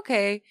like,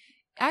 okay,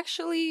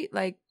 actually,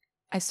 like,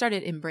 I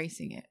started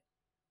embracing it.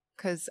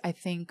 Because I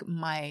think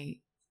my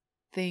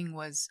thing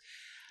was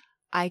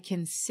I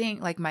can sing,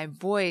 like my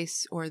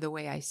voice or the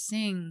way I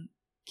sing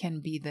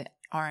can be the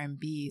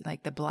R&B,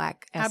 like the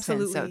black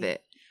essence of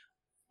it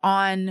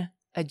on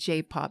a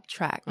J-pop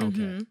track.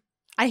 Okay.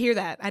 I hear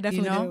that. I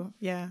definitely do.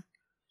 Yeah.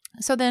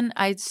 So then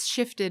I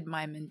shifted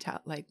my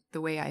mentality, like the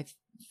way I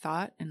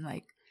thought, and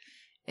like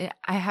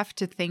I have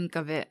to think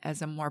of it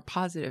as a more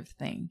positive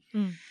thing.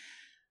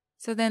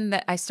 So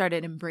then I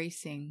started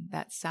embracing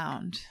that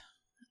sound.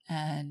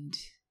 And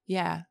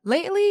yeah,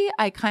 lately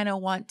I kind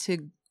of want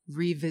to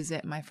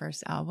revisit my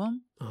first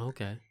album. Oh,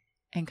 okay.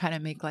 And kind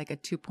of make like a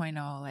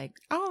 2.0, like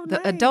the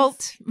nice.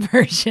 Adult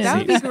version. That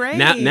would be great.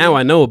 Now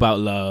I know about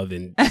love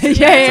and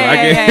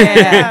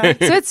yeah.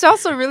 So it's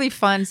also really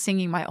fun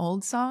singing my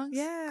old songs.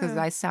 Yeah. Because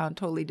I sound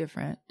totally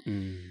different.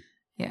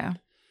 Yeah.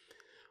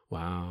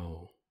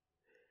 Wow.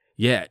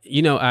 Yeah.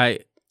 You know,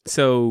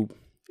 so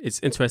it's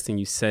interesting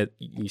you said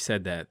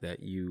that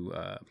you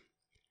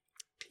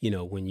you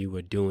know, when you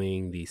were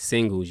doing the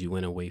singles, you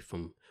went away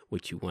from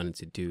what you wanted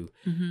to do.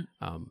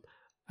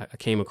 I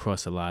came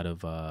across a lot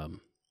of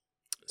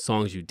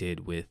songs you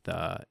did with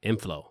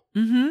Inflow.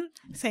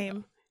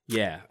 Same.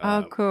 Yeah.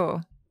 Oh,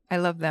 cool. I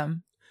love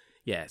them.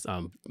 Yes.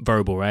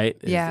 Verbal, right?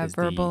 Is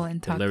Verbal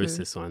and Taku. The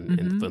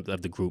lyricist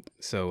of the group.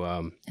 So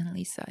and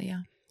Lisa,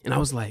 yeah. And I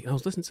was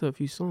listening to a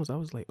few songs. I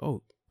was like,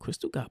 oh,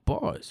 Crystal got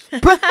bars.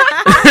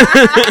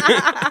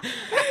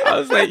 I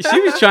was like, she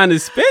was trying to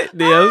spit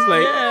there. I was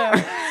like,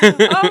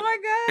 oh my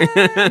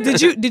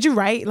Did you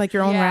write like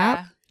your own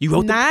rap? You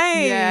wrote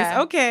nice.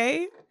 Yeah.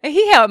 Okay.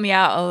 He helped me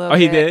out a little bit. Oh,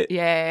 he did?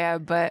 Yeah.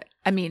 But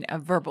I mean,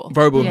 verbal.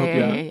 Verbal.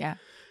 Yeah.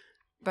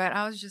 But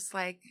I was just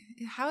like,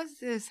 how is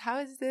this?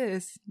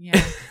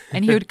 Yeah.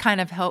 And he would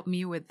kind of help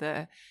me with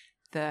the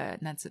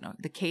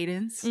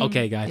cadence.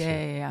 Okay, gotcha.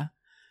 Yeah.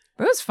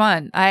 But it was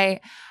fun. I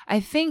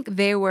think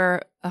they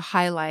were a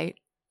highlight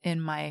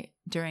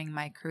during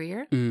my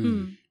career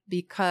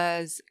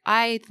because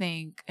I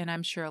think, and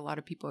I'm sure a lot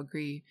of people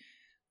agree,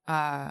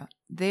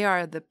 they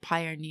are the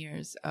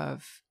pioneers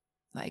of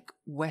like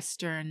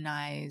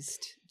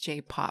westernized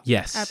J-pop.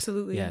 Yes.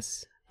 Absolutely.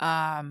 Yes.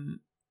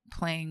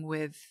 Playing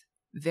with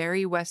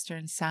very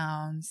Western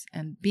sounds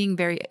and being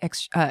very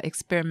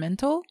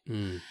experimental,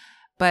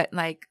 but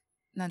like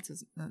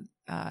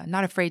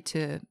not afraid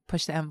to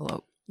push the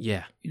envelope.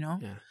 Yeah. Yeah.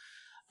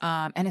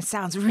 Mm. And it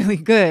sounds really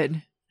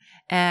good.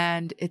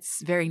 And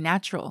it's very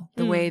natural,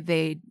 the way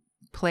they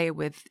play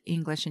with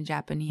English and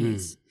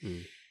Japanese.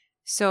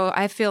 So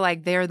I feel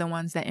like they're the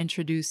ones that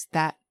introduced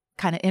that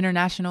kind of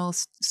international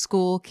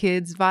school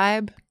kids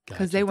vibe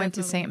because they went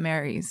to St.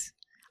 Mary's.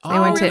 They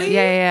went to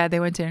really? They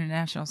went to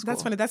international school.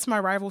 That's funny. That's my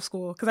rival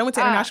school because I went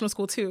to international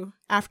school too.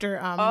 After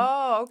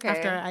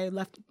after I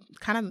left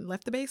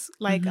the base,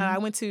 like I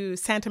went to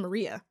Santa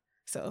Maria.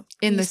 So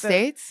in the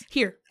States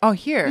here. Oh,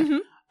 here. Mm-hmm.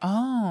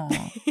 Oh,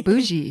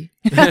 bougie.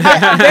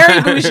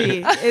 Very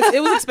bougie.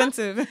 It was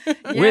expensive.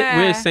 Yeah.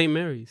 Where's St.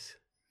 Mary's?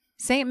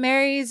 St.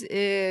 Mary's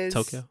is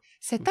Tokyo.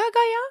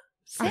 Setagaya?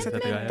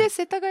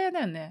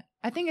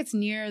 I think it's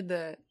near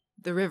the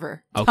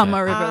river. Okay.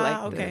 Tama River.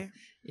 Okay.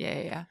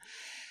 Yeah.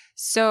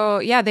 So,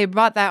 yeah, they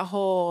brought that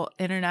whole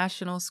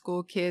international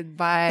school kid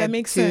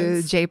vibe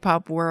to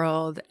J-pop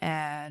world.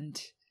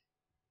 And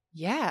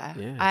yeah,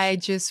 I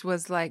just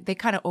was like, they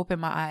kind of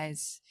opened my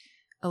eyes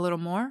a little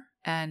more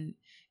and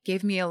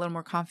gave me a little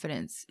more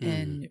confidence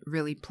in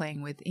really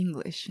playing with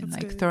English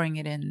and throwing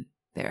it in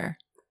there.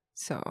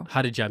 So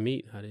how did y'all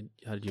meet? How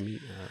did you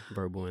meet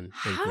Verbal and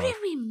How did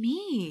we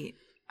meet?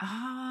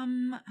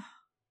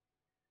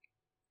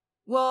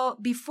 Well,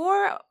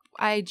 before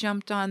I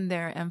jumped on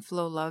their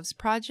M-Flow Loves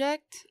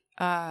project,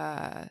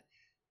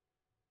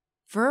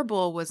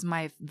 Verbal was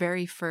my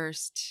very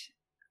first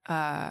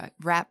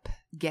rap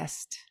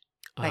guest,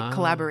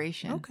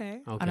 collaboration.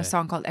 Okay. On a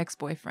song called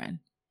Ex-Boyfriend.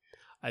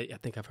 I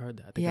think I've heard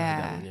that.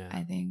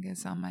 I think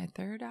it's on my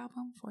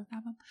fourth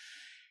album.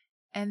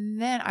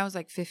 And then I was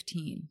like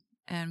 15.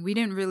 And we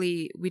didn't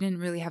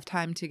really have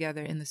time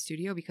together in the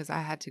studio because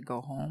I had to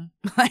go home,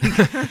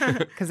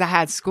 because I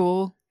had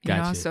school, you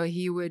know. So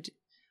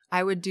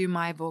I would do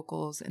my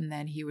vocals, and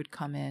then he would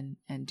come in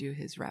and do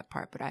his rap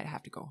part, but I'd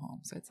have to go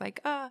home. So it's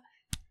like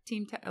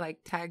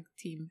tag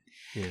team.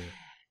 Yeah.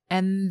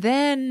 And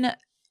then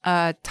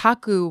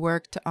Taku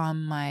worked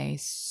on my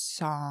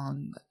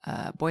song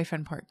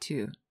Boyfriend Part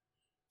 2.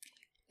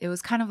 It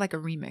was kind of like a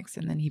remix,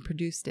 and then he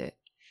produced it.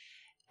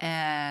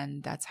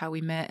 And that's how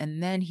we met.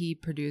 And then he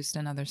produced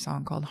another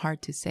song called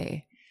Hard to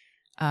Say,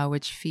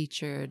 which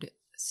featured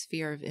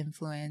Sphere of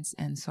Influence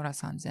and Sora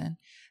Sanzen.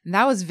 And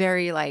that was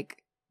very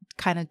like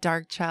kind of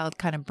Dark Child,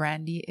 kind of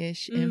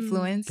Brandy-ish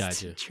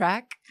influenced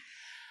track.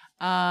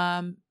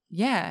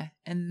 Yeah.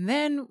 And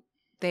then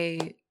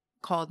they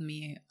called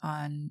me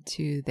on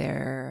to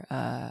their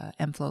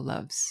M-Flow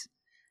Loves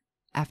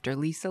after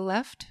Lisa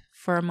left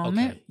for a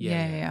moment. Okay.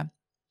 Yeah.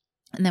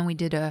 And then we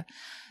did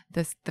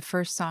the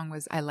first song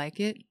was I Like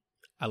It.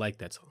 I like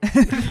that song.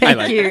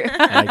 Thank you.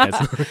 I like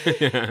that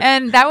song.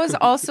 And that was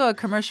also a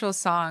commercial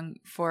song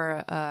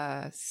for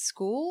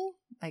school,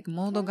 like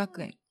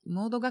Modogakuen.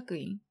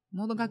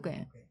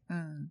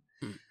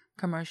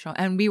 Commercial.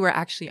 And we were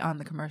actually on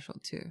the commercial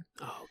too.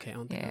 Oh, okay. I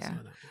don't think I saw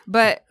that.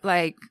 But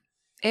like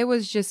it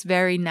was just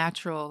very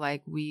natural.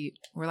 Like we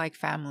were like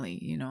family,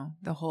 you know,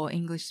 the whole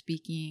English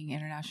speaking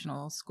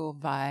international school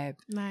vibe.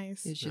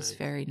 Nice. It's just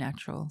very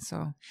natural.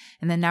 So,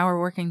 and then now we're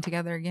working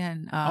together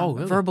again.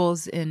 Really?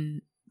 Verbal's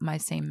in my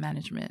same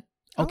management.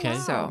 Okay.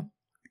 So,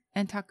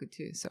 and Taku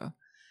too. So,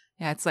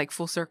 yeah, it's like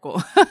full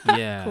circle.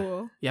 Yeah.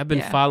 Cool. Yeah, I've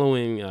been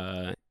following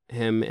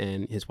him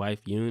and his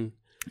wife Yoon.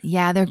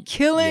 Yeah, they're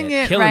killing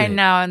it right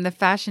now in the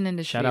fashion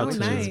industry. Shout out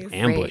to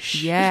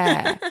Ambush.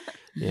 Yeah.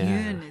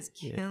 Yoon is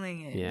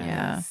killing it. Yeah.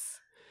 Yes.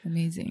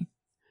 Amazing.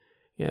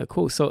 Yeah,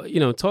 cool. So,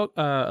 talk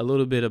a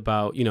little bit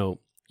about,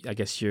 I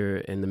guess you're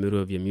in the middle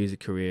of your music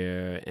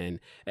career, and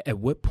at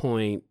what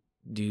point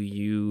do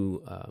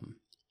you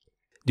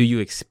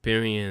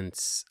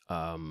experience,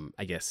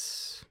 I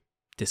guess,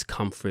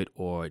 discomfort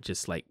or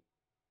just like,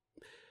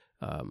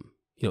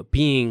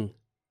 being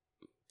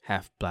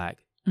half Black,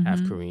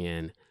 half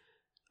Korean,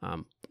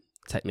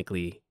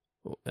 technically,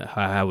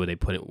 how would they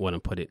want to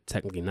put it?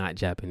 Technically not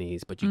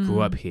Japanese, but you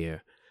grew up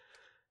here.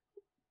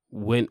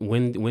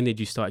 When did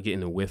you start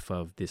getting a whiff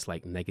of this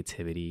like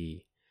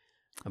negativity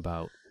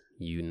about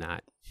you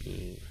not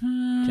being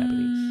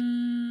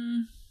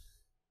Japanese?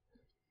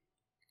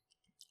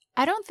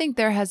 I don't think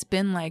there has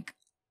been like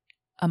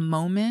a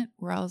moment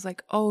where I was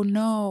like, oh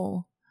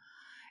no.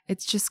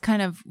 It's just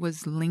kind of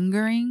was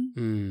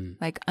lingering,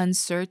 like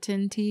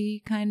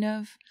uncertainty kind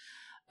of.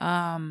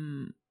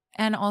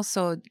 And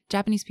also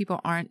Japanese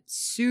people aren't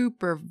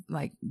super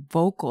like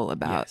vocal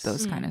about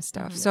those kind of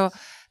stuff. So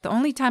the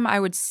only time I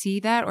would see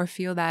that or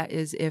feel that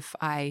is if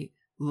I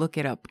look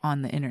it up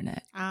on the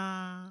internet.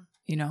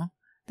 You know,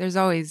 there's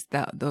always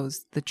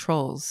the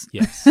trolls.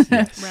 Yes.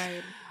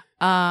 Right.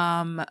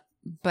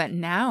 But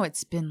now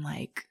it's been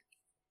like,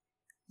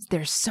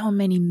 there's so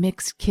many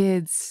mixed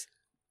kids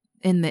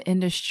in the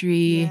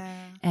industry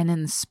and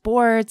in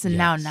sports, and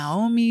now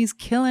Naomi's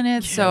killing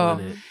it.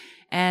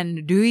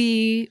 And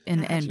Dewey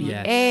in NBA.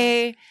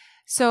 Yes.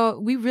 So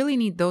we really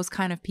need those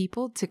kind of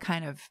people to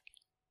kind of,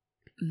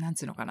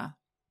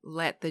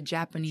 let the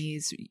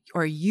Japanese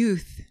or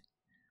youth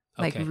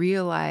like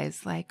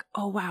realize like,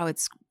 oh wow,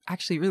 it's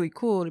actually really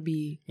cool to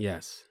be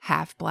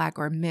half black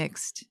or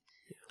mixed.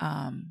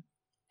 And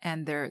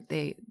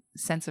they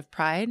sense of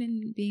pride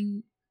in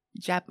being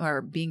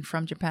being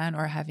from Japan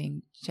or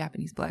having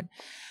Japanese blood.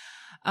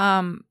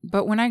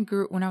 But when I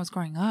was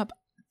growing up,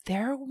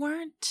 there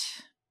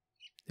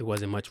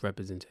wasn't much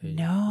representation.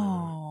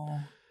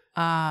 No.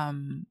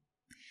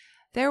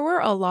 There were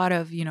a lot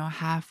of,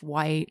 half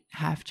white,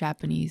 half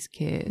Japanese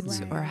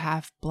kids or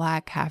half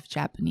black, half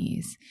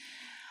Japanese.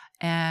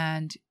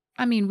 And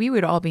I mean, we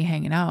would all be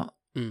hanging out.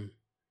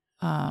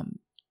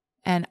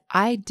 And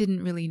I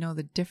didn't really know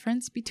the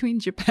difference between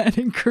Japan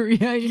and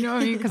Korea, you know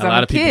what I mean? Because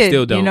I'm a kid,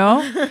 still don't. You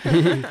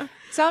know?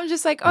 So I'm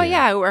just like,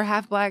 we're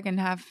half black and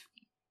half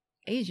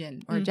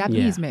Asian or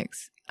Japanese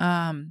mix.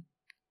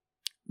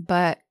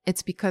 But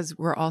it's because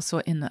we're also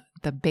in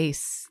the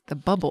base, the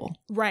bubble.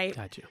 Right.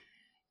 Gotcha.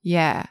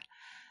 Yeah.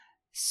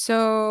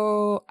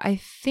 So I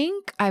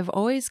think I've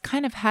always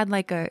kind of had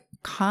like a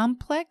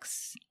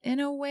complex in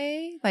a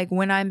way, like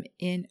when I'm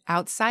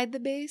outside the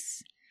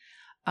base.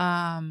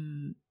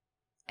 And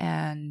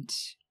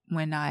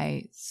when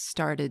I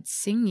started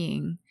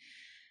singing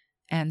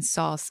and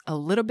saw a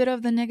little bit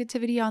of the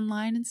negativity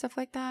online and stuff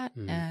like that.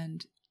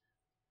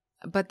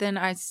 But then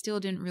I still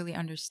didn't really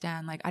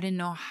understand. Like, I didn't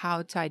know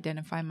how to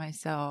identify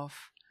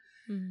myself.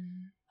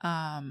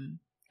 And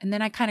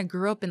then I kind of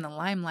grew up in the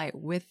limelight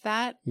with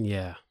that.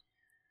 Yeah.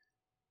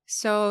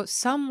 So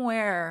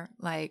somewhere,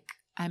 like,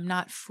 I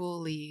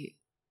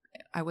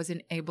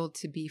wasn't able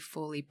to be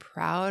fully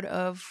proud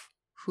of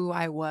who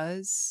I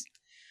was.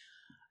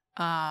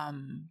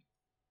 And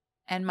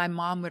my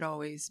mom would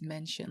always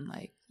mention,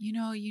 like, you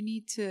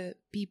need to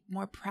be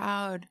more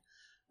proud.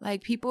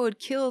 Like, people would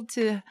kill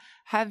to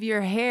have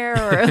your hair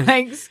or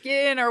like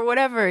skin or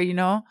whatever,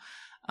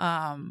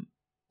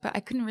 But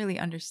I couldn't really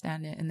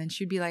understand it. And then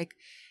she'd be like,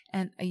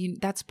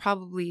 that's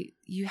probably,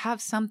 you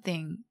have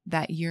something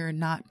that you're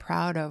not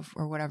proud of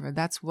or whatever.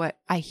 That's what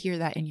I hear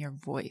that in your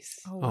voice.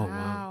 Oh,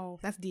 wow.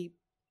 That's deep.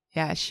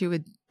 Yeah, she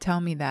would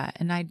tell me that.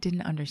 And I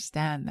didn't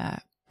understand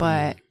that.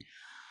 But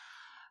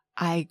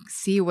I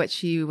see what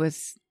she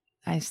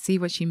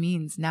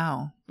means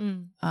now.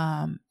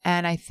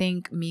 And I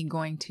think me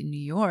going to New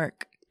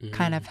York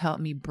kind of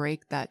helped me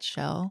break that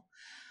shell.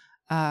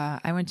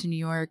 I went to New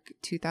York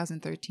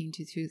 2013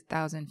 to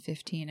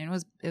 2015, and it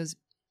was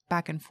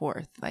back and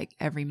forth. Like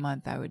every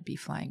month I would be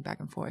flying back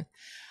and forth.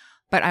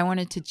 But I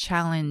wanted to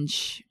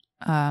challenge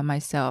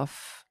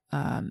myself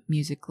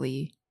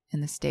musically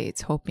in the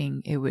States,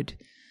 hoping it would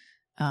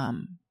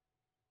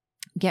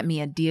get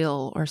me a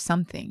deal or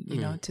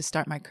something, to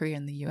start my career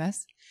in the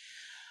US.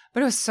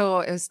 But it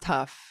was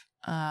tough.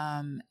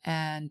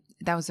 And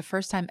that was the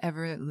first time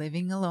ever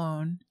living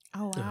alone.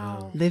 Oh,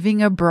 wow.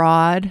 Living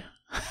abroad.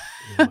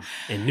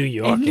 In New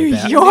York. In New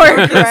York,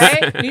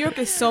 right? New York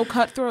is so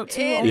cutthroat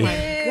too. Oh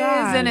my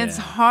God. And it's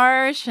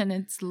harsh and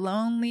it's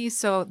lonely.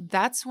 So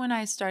that's when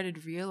I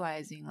started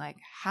realizing like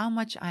how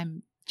much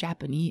I'm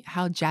Japanese,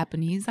 how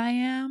Japanese I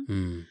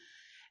am.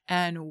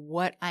 And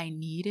what I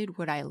needed,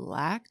 what I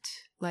lacked.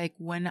 Like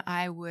when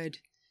I would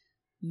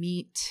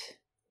meet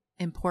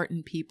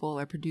important people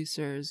or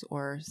producers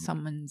or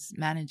someone's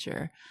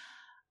manager,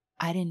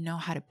 I didn't know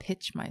how to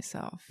pitch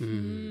myself.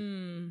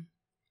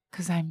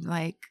 Because I'm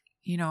like,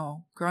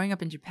 growing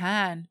up in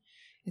Japan,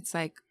 it's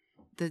like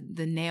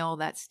the nail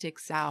that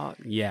sticks out.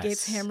 Yes.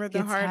 Gets hammered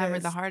the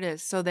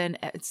hardest. So then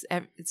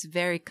it's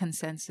very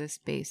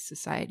consensus-based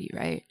society,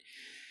 right?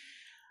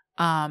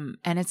 And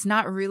it's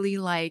not really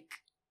like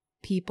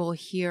people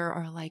here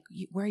are like,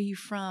 where are you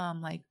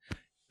from? Like,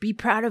 be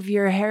proud of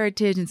your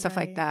heritage and stuff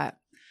like that.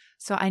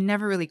 So I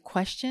never really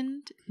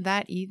questioned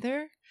that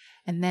either.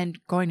 And then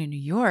going to New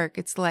York,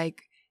 it's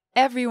like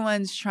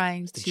everyone's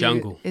trying to...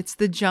 jungle. It's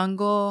the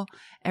jungle.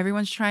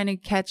 Everyone's trying to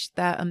catch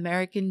that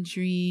American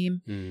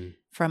dream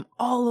from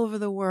all over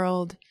the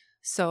world.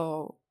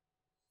 So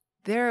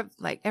they're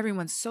like,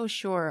 everyone's so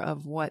sure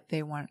of what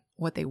they want,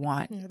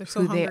 yeah, they're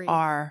so who hungry. they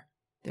are.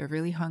 They're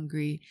really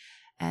hungry.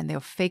 And they'll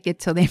fake it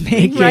till they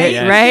make it,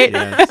 right?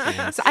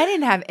 Yes. So I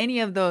didn't have any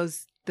of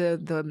those,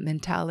 the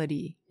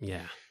mentality.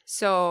 Yeah.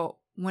 So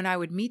when I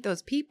would meet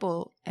those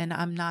people and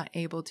I'm not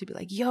able to be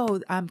like, yo,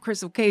 I'm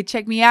Crystal K,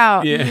 check me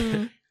out.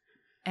 Yeah.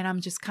 And I'm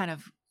just kind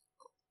of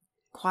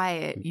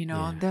quiet,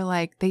 They're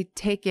like, they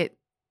take it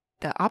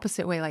the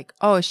opposite way. Like,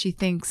 oh, she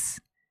thinks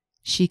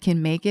she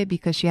can make it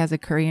because she has a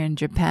career in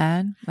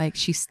Japan. Like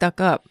she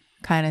stuck up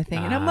kind of thing.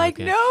 And I'm like,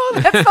 no,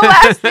 that's the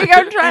last thing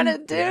I'm trying to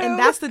do. And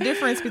that's the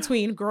difference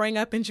between growing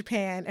up in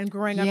Japan and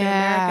growing up in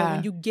America.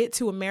 When you get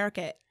to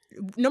America,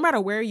 no matter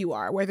where you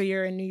are, whether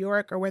you're in New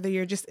York or whether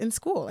you're just in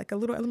school, like a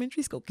little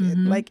elementary school kid,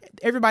 like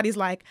everybody's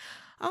like,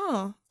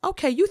 oh,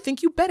 okay, you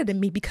think you better than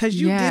me because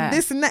you did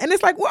this and that. And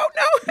it's like, whoa,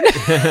 no.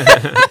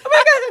 Oh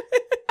my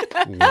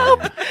God.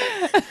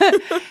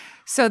 Help.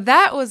 So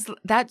that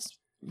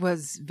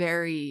was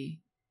very,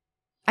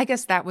 I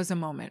guess that was a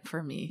moment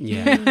for me.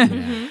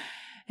 Yeah.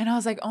 And I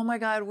was like, oh my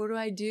God, what do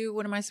I do?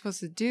 What am I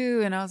supposed to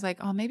do? And I was like,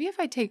 oh, maybe if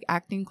I take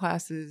acting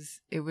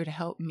classes, it would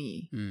help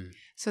me.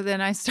 So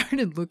then I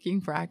started looking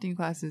for acting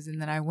classes.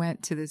 And then I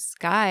went to this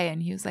guy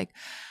and he was like,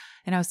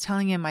 and I was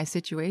telling him my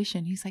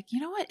situation. He's like, you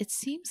know what? It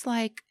seems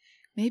like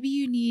maybe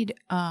you need,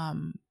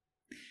 taijin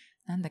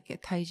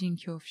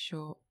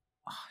kyofusho.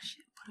 Oh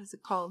shit, what is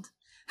it called?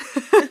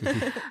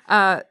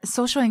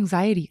 Social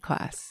anxiety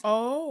class.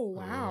 Oh,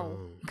 wow.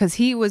 Because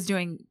he was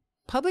doing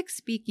public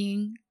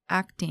speaking,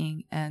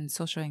 acting, and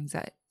social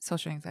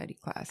anxiety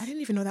class. I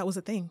didn't even know that was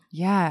a thing.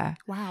 Yeah.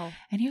 Wow.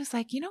 And he was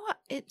like, you know what?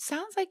 It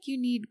sounds like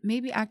you need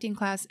maybe acting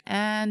class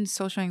and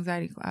social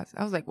anxiety class.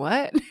 I was like,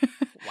 what?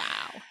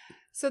 Wow.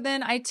 So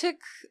then I took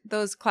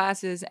those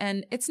classes,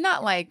 and it's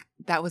not like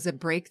that was a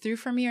breakthrough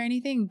for me or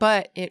anything,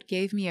 but it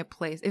gave me a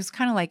place. It was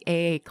kind of like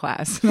AA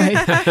class. Like,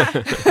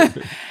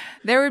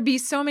 there would be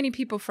so many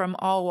people from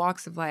all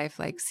walks of life,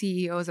 like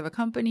CEOs of a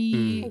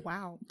company. Oh,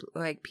 wow.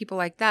 Like people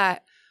like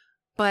that.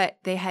 But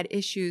they had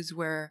issues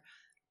where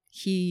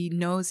he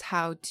knows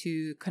how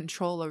to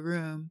control a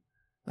room,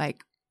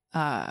 like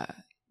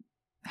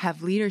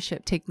have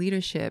leadership, take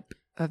leadership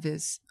of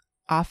his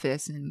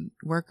office and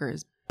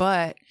workers.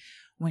 But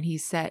when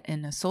he's set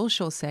in a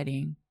social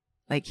setting,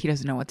 like he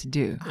doesn't know what to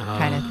do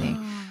kind of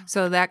thing.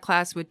 So that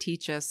class would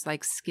teach us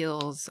like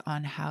skills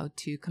on how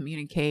to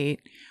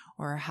communicate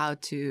or how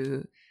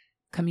to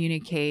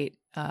communicate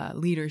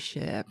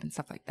leadership and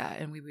stuff like that.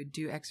 And we would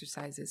do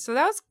exercises. So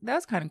that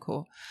was kind of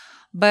cool.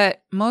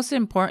 But most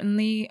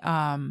importantly,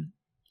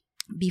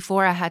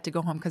 before I had to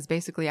go home, because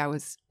basically I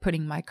was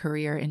putting my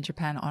career in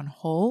Japan on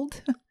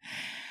hold,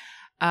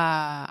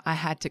 I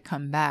had to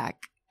come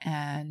back.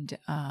 And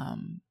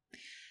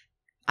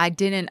I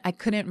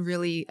couldn't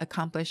really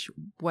accomplish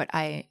what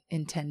I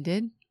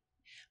intended,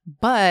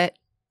 but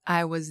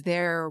I was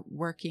there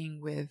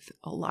working with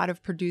a lot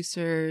of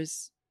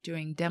producers,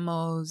 doing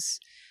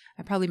demos.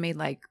 I probably made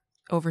like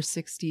over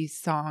 60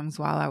 songs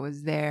while I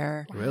was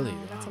there. Really?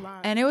 Wow, that's a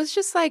lot. And it was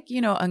just like,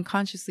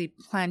 unconsciously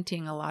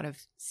planting a lot of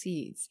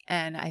seeds.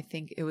 And I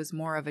think it was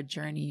more of a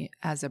journey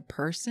as a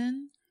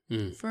person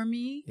for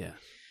me. Yeah.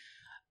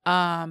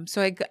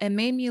 So it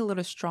made me a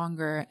little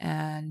stronger.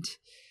 And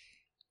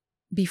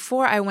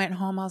before I went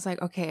home, I was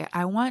like, okay,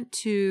 I want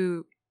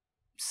to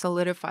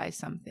solidify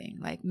something.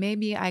 Like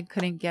maybe I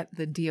couldn't get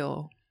the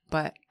deal,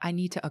 but I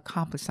need to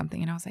accomplish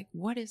something. And I was like,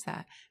 what is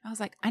that? And I was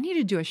like, I need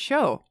to do a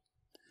show.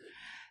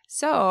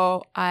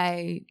 So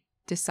I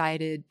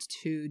decided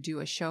to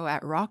do a show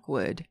at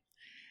Rockwood.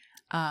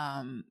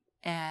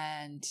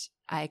 And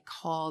I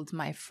called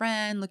my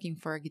friend looking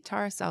for a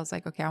guitarist. I was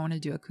like, okay, I want to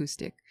do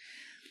acoustic.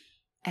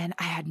 And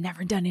I had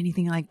never done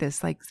anything like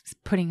this, like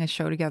putting a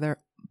show together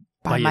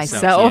by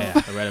myself.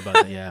 Yeah, I read about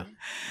that. Yeah.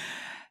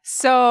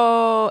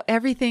 So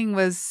everything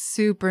was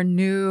super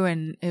new,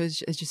 and it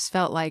just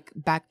felt like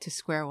back to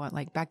square one,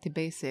 like back to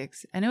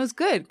basics. And it was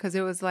good because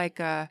it was like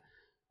a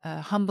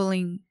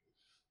humbling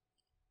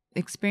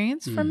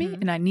experience for me,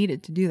 and I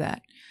needed to do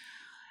that.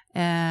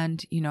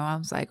 And, I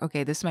was like,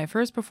 okay, this is my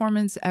first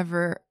performance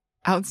ever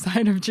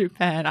outside of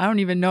Japan. I don't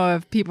even know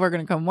if people are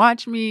going to come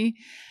watch me.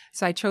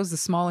 So I chose the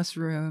smallest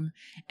room,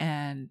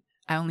 and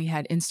I only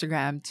had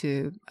Instagram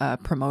to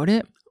promote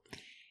it.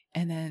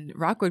 And then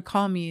Rockwood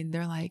called me, and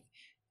they're like,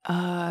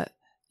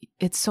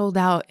 it's sold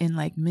out in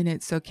like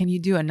minutes. So can you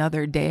do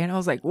another day? And I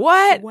was like,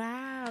 what?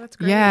 Wow, that's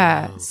great.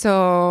 Yeah. Wow.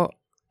 So,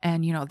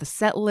 and the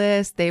set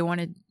list, they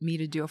wanted me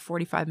to do a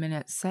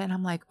 45-minute set. And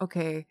I'm like,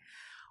 okay,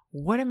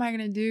 what am I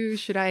going to do?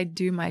 Should I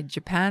do my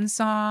Japan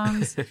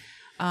songs?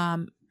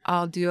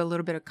 I'll do a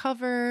little bit of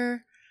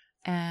cover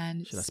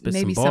and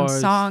maybe some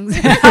songs.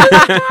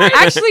 I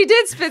actually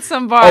did spit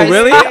some bars. Oh,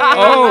 really?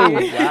 Oh,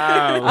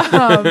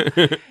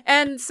 wow.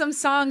 And some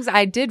songs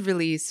I did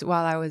release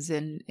while I was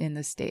in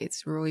the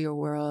States, Rule Your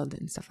World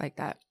and stuff like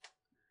that.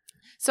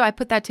 So I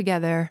put that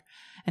together,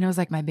 and it was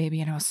like my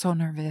baby, and I was so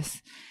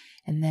nervous.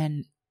 And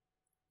then,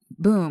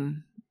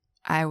 boom,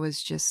 I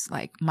was just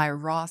like my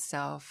raw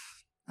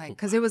self, like,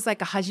 because it was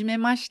like a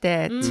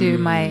hajimemashite to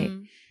my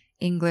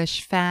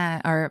English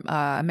fan or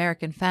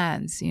American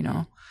fans,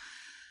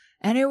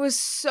 And it was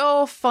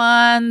so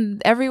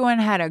fun. Everyone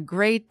had a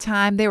great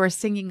time. They were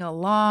singing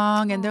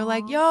along, and they're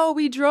like, yo,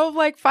 we drove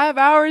like 5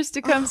 hours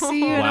to come see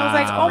you. And I was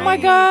like, oh my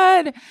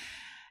God.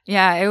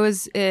 Yeah, it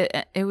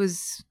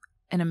was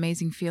an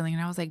amazing feeling.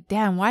 And I was like,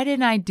 damn, why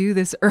didn't I do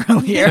this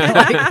earlier?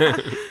 Like,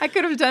 I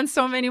could have done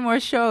so many more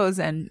shows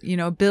and, you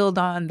know, build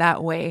on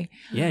that way.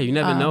 Yeah, you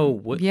never know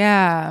what you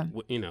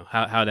know,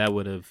 how that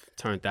would have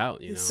turned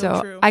out, you know.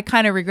 So I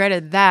kind of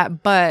regretted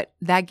that, but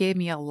that gave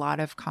me a lot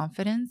of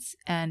confidence.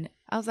 And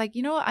I was like,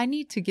 you know what? I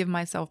need to give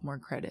myself more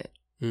credit.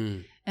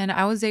 And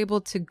I was able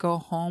to go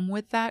home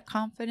with that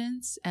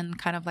confidence and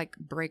kind of like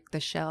break the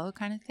shell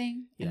kind of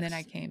thing. Yes. And then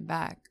I came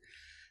back.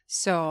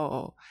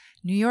 So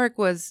New York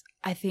was,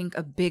 I think,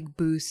 a big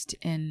boost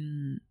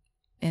in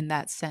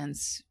that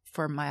sense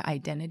for my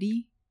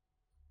identity,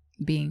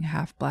 being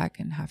half Black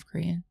and half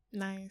Korean.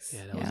 Nice.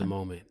 Yeah, that was a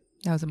moment.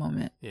 That was a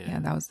moment. Yeah,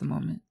 that was the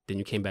moment. Then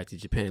you came back to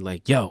Japan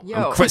like, yo.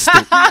 I'm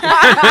Crystal.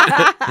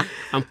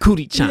 I'm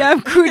Cootie-chan. Yeah,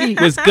 I'm Cootie.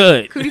 What's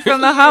good? Cootie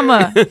from the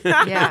Hama.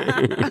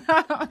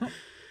 Yeah.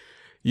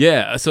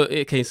 Yeah. So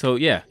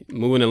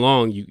moving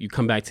along, you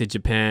come back to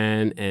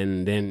Japan,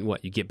 and then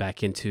what? You get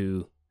back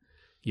into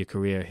your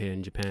career here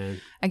in Japan.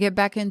 I get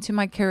back into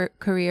my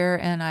career,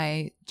 and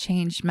I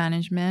changed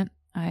management.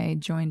 I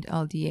joined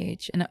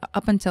LDH, and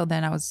up until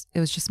then, it was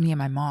just me and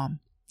my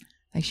mom.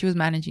 Like, she was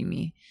managing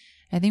me.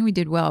 I think we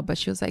did well, but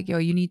she was like, "Yo,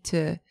 you need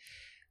to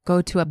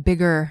go to a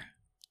bigger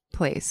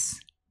place,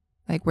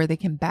 like where they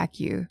can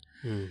back you."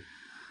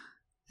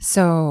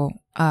 So,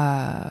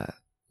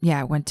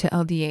 I went to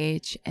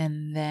LDH,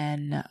 and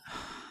then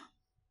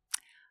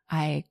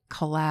I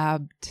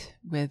collabed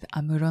with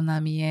Amuro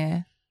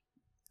Namie,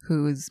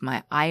 who's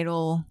my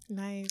idol.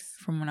 Nice.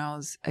 From when I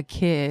was a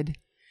kid.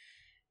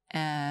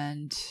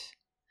 And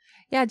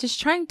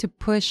just trying to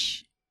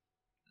push,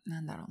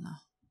 and I don't know.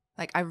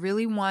 Like, I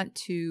really want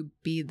to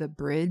be the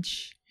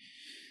bridge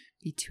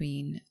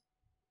between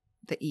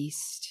the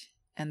East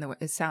and the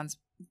West. It sounds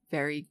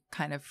very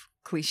kind of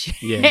cliche.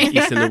 Yeah,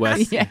 East and the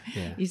West. Yeah,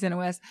 East and the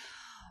West.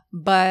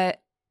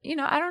 But, you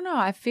know, I don't know.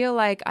 I feel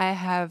like I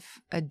have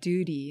a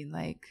duty,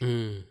 like,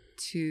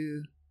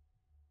 to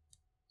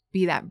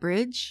be that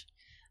bridge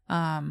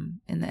in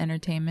the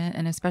entertainment.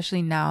 And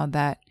especially now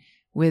that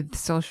with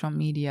social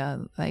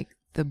media, like,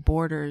 the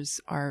borders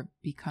are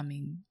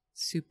becoming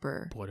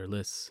super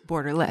borderless.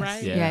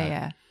 Right?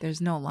 Yeah.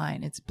 There's no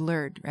line. It's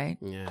blurred, right?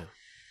 Yeah.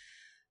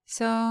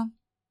 So,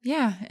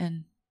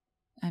 and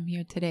I'm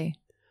here today.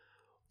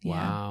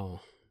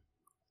 Wow.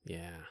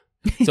 Yeah.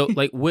 So,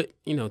 like, what,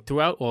 you know,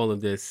 throughout all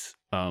of this,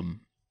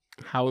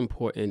 how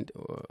important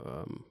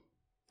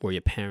were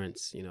your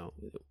parents, you know,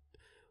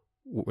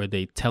 were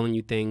they telling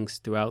you things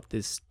throughout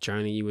this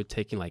journey you were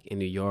taking, like in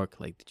New York?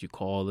 Like, did you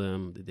call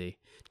them? Did they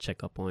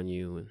check up on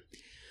you? And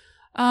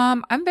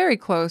I'm very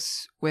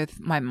close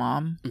with my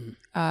mom.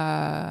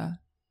 I'm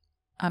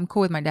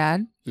cool with my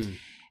dad.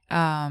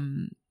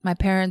 My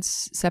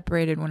parents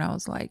separated when I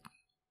was like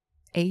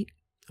 8,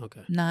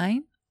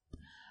 9.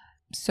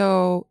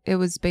 So it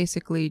was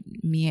basically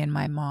me and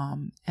my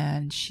mom,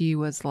 and she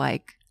was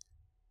like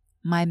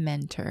my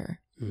mentor,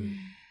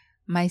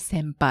 my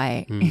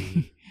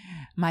senpai,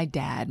 my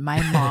dad,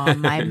 my mom,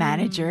 my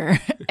manager,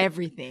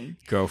 everything.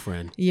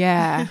 Girlfriend.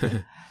 Yeah.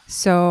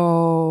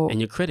 So.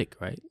 And your critic,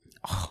 right?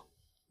 Oh,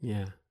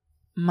 yeah.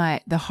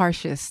 The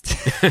harshest.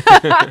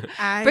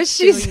 But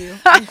she's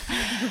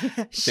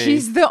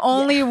she's the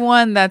only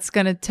one that's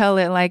gonna tell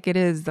it like it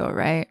is, though,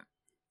 right?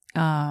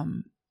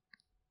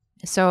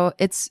 So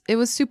it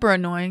was super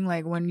annoying,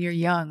 like when you're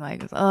young,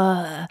 like,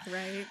 ugh.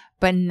 Right.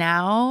 But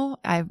now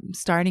I'm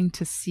starting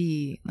to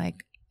see,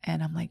 like,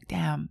 and I'm like,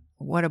 damn,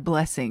 what a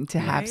blessing to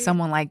have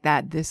someone like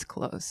that this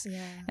close.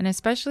 Yeah. And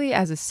especially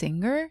as a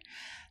singer,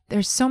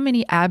 there's so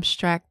many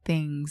abstract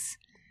things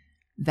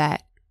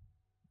that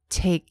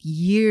take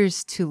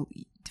years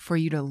for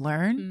you to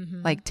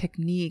learn, like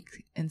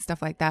technique and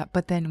stuff like that.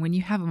 But then when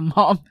you have a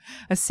mom,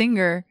 a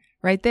singer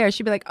right there,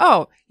 she'd be like,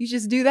 "Oh, you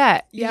just do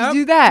that. You just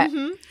do that."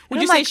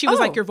 Would you say she was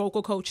like your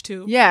vocal coach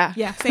too? Yeah.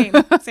 Yeah.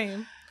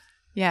 Same.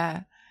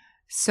 Yeah.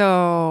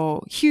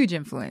 So huge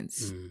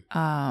influence.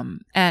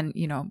 And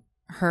you know,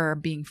 her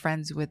being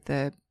friends with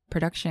the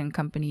production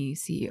company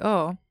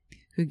CEO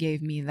who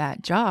gave me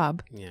that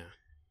job. Yeah.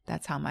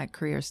 That's how my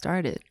career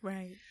started.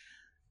 Right.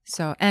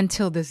 So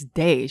until this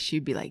day,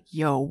 she'd be like,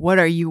 "Yo, what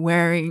are you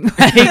wearing?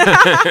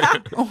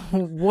 Like,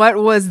 what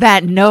was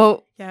that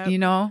note?" Yep. You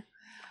know?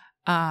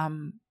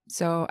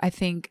 So I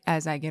think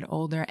as I get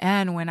older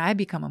and when I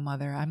become a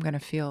mother, I'm going to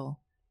feel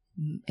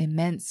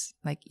immense,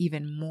 like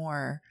even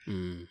more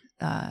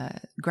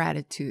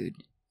gratitude.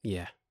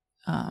 Yeah.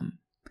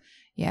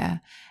 Yeah.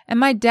 And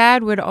my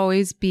dad would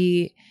always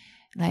be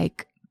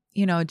like,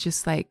 you know,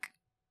 just like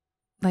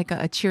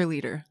a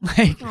cheerleader,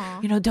 like,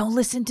 you know, don't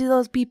listen to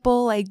those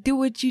people, like do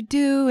what you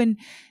do and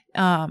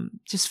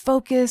just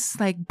focus,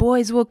 like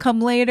boys will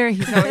come later.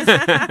 He's always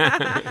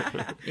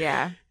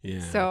yeah.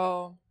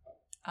 So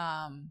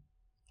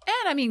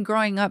and I mean,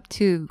 growing up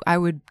too, I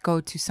would go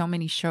to so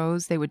many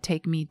shows. They would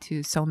take me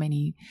to so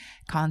many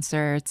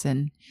concerts,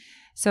 and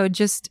so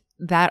just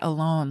that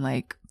alone,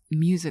 like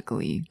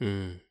musically,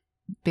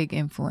 big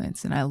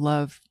influence. And I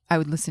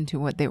would listen to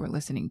what they were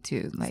listening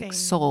to, like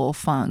soul,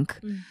 funk,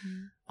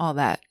 all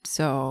that.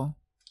 So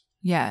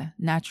yeah,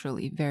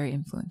 naturally very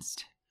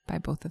influenced by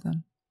both of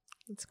them.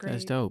 That's great.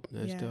 That's dope.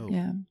 That's dope.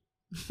 Yeah.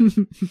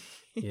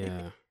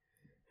 Yeah.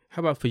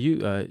 How about for you,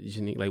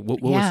 Janique? Like,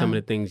 what were some of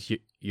the things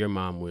your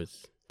mom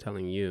was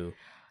telling you?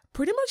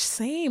 Pretty much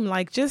same.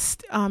 Like,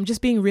 just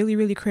being really,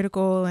 really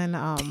critical and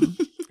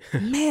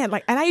man,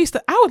 like, and I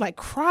would like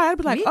cry. I'd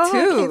be like, Me I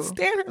too. can't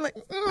stand her. Like,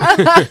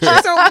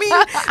 she's so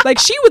mean. Like,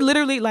 she would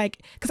literally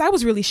like, because I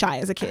was really shy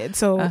as a kid.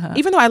 So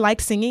even though I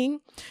liked singing,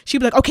 she'd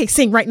be like, okay,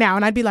 sing right now.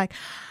 And I'd be like,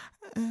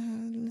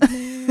 and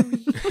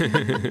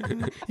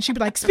she'd be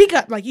like, speak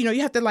up. Like, you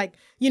have to like,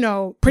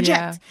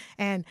 project.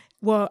 And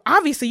well,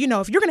 obviously,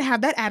 if you're going to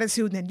have that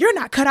attitude, then you're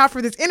not cut out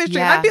for this industry.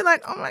 Yeah. And I'd be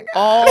like, oh my God.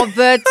 All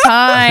the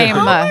time.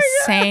 Oh my God.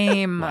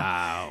 Same.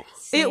 Wow.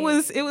 It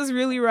was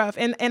really rough,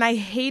 and I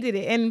hated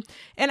it, and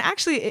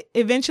actually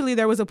eventually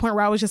there was a point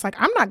where I was just like,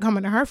 I'm not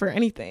coming to her for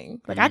anything.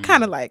 Like I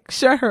kind of like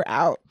shut her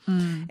out,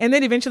 and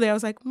then eventually I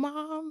was like,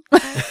 Mom,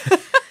 I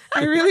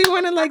really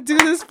want to like do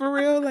this for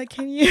real. Like,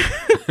 can you?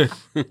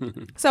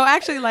 So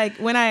actually, like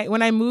when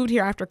I moved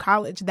here after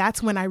college,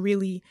 that's when I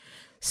really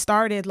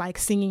started like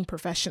singing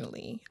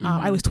professionally.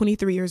 I was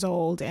 23 years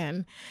old,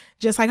 and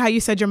just like how you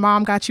said, your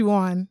mom got you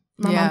on.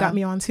 My mom got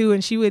me on too,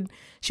 and she would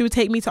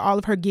take me to all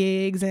of her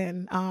gigs,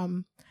 and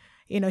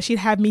she'd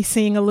have me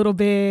sing a little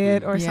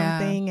bit or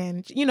something,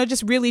 and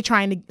just really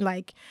trying to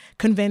like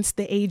convince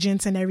the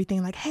agents and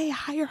everything, like, hey,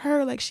 hire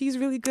her, like she's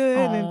really good.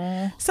 Aww.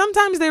 And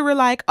sometimes they were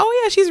like,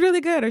 oh yeah, she's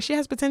really good, or she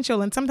has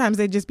potential, and sometimes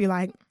they'd just be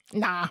like,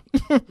 nah,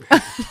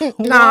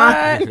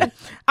 nah,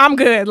 I'm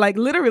good, like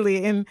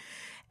literally.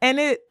 And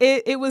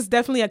it was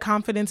definitely a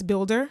confidence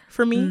builder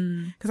for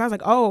me, because I was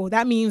like, oh,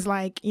 that means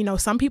like,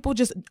 some people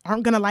just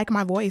aren't going to like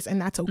my voice,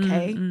 and that's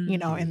okay,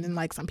 and then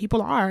like some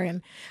people are.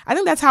 And I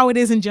think that's how it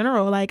is in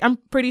general. Like, I'm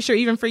pretty sure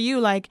even for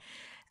you, like,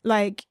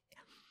 I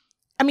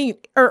mean,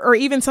 or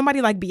even somebody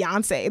like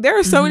Beyonce, there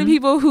are so many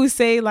people who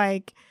say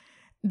like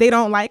they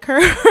don't like her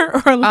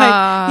or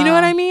like, you know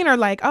what I mean? Or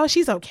like, oh,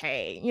 she's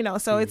okay,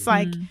 so it's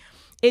like,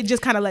 it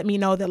just kind of let me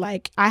know that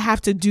like I have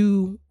to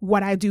do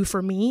what I do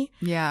for me.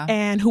 Yeah.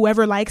 And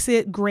whoever likes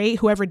it, great.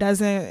 Whoever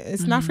doesn't,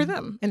 it's not for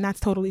them. And that's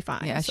totally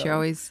fine. Yeah. So. She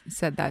always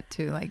said that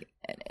too. Like,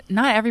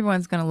 not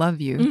everyone's going to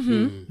love you.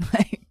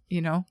 Like,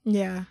 Yeah.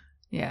 Yeah.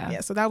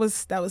 Yeah. So that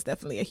was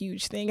definitely a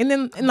huge thing. And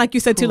then, and like you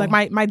said too, like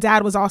my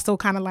dad was also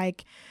kind of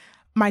like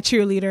my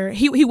cheerleader.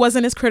 He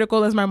wasn't as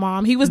critical as my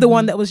mom. He was the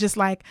one that was just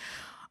like,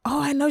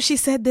 oh, I know she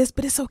said this,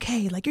 but it's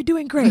okay. Like, you're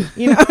doing great,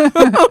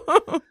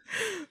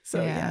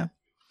 So yeah.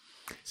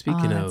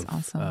 Speaking of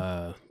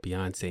awesome.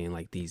 Beyonce and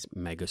like these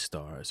mega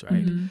stars,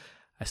 right?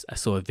 I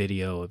saw a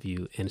video of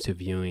you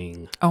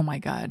interviewing. Oh my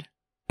God.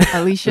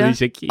 Alicia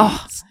Keys.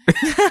 Oh.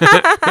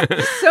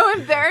 So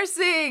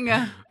embarrassing.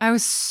 I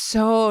was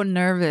so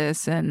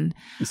nervous, and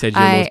you said you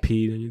almost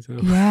peed on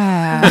yourself.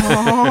 Yeah.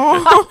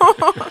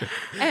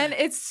 And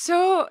it's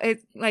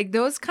like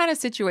those kind of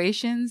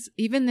situations,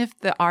 even if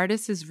the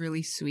artist is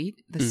really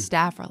sweet, the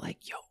staff are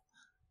like, yo,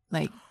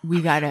 like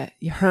we gotta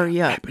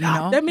hurry up,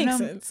 That makes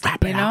sense.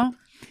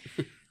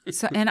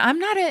 So, and I'm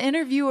not an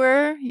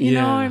interviewer, you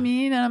know what I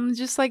mean? I'm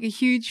just like a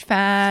huge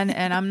fan,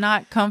 and I'm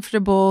not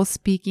comfortable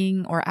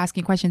speaking or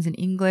asking questions in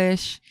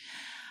English.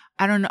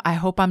 I don't know. I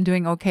hope I'm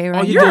doing okay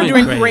right now. You're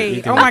doing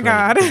great. Oh my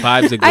God. The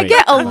vibes are great. I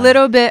get a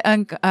little bit,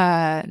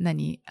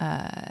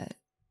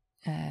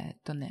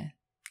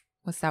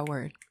 what's that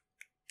word?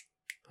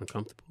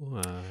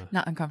 Uncomfortable?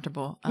 Not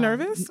uncomfortable.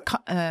 Nervous?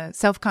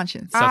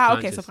 Self-conscious.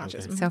 Okay,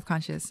 self-conscious. Okay.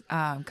 Self-conscious.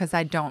 Because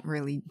I don't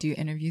really do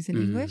interviews in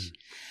English.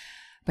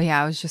 But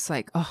yeah, I was just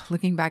like, oh,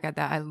 looking back at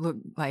that, I look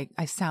like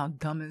I sound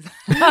dumb as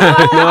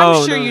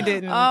I'm sure you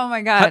didn't. Oh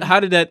my God.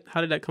 How did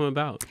that come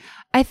about?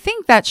 I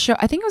think that show,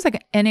 it was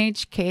like an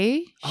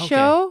NHK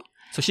show.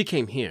 So she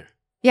came here.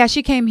 Yeah,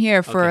 she came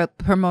here for a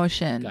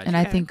promotion. Gotcha. And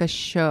I think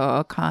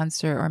a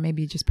concert, or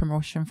maybe just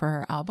promotion for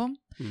her album.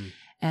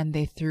 And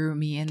they threw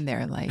me in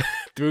there like.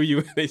 Threw you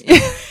in like,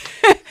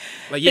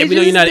 yeah, we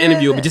know you're not an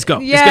interviewer, but just go.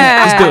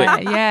 Yeah, just do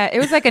it. Yeah, it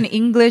was like an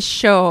English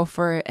show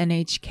for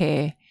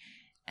NHK.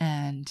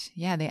 And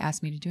yeah, they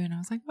asked me to do it, and I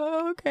was like,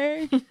 oh,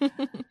 okay.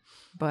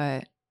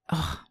 But,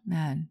 oh,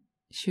 man,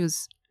 she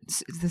was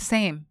the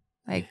same.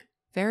 Like,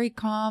 very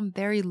calm,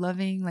 very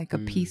loving, like a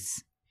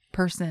peace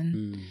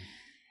person.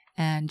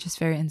 And just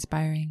very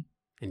inspiring.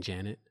 And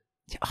Janet?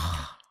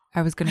 Oh,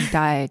 I was going to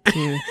die,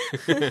 too.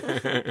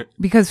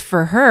 Because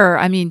for her,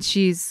 I mean,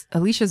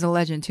 Alicia's a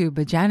legend, too.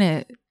 But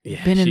Janet,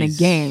 been in the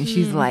game.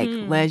 She's like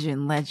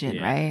legend,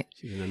 right?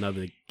 She's in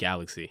another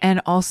galaxy.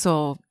 And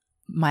also,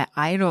 my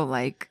idol,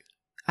 like,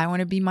 I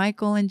want to be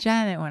Michael and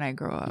Janet when I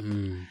grow up.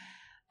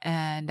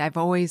 And I've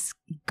always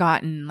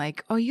gotten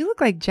like, oh, you look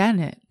like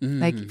Janet.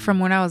 Like from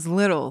when I was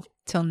little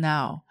till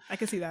now. I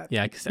can see that.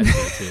 Yeah, I can see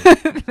that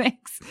too.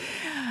 Thanks.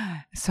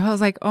 So I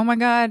was like, oh my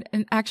God,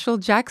 an actual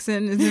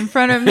Jackson is in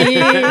front of me,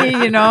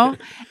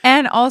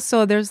 And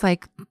also there's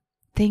like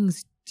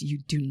things you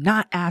do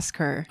not ask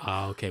her.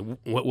 Oh, okay.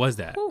 What was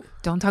that? Ooh.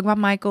 Don't talk about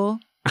Michael.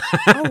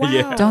 Oh, wow.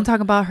 Yeah. Don't talk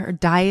about her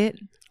diet.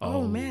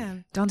 Oh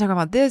man. Don't talk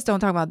about this.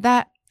 Don't talk about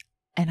that.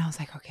 And I was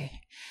like, okay,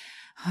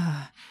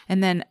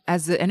 And then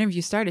as the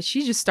interview started,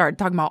 she just started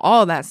talking about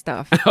all that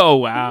stuff. Oh,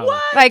 wow.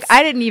 What? Like,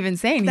 I didn't even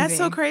say anything. That's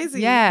so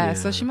crazy. Yeah.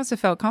 So she must have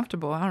felt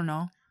comfortable. I don't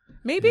know.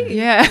 Maybe.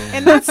 Yeah.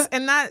 And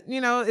that, you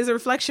know, is a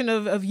reflection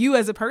of you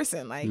as a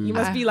person. Like, you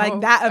must be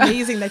like that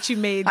amazing that you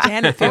made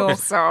Janet feel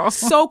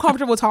so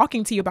comfortable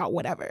talking to you about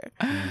whatever.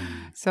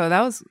 So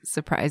that was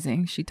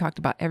surprising. She talked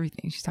about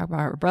everything. She talked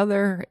about her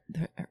brother,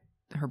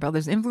 her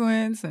brother's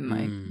influence, and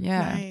like,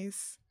 yeah.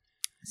 Nice.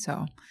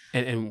 So.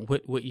 And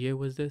what year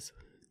was this?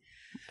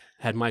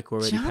 Had Mike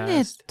already Janet,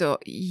 passed?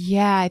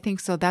 Yeah, I think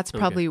so. That's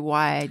probably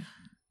why I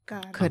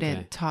God.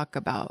 couldn't talk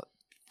about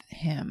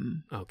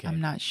him. Okay.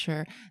 I'm not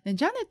sure. で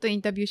ジャネットイ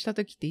ンタビューした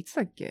時っていつ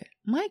だっけ？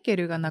マイケ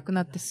ルが亡く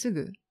なってす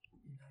ぐ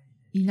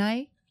いな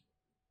い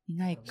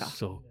か。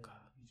そうか。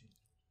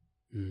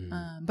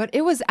But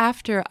it was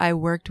after I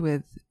worked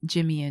with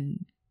Jimmy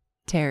and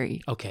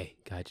Terry. Okay,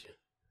 gotcha.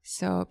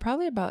 So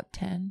probably about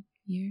 10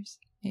 years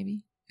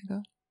maybe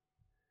ago.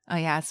 Oh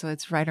yeah, so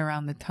it's right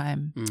around the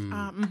time.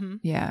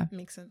 Yeah.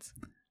 Makes sense.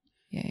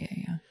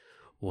 Yeah.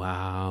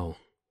 Wow,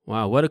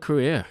 what a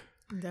career.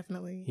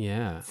 Definitely.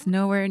 Yeah. It's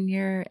nowhere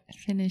near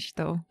finished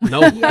though.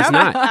 No, it's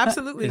not.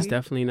 Absolutely. It's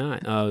definitely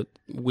not.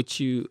 Would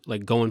you,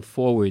 like, going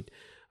forward,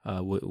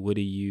 what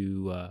are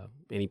you,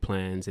 any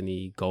plans,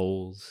 any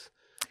goals?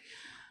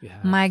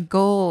 My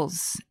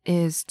goals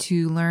is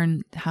to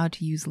learn how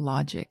to use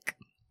Logic.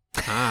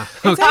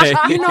 Okay.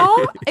 You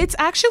know, it's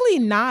actually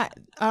not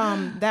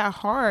that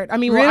hard. I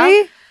mean,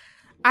 really?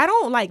 I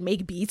don't like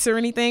make beats or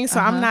anything, so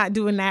I'm not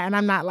doing that, and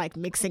I'm not like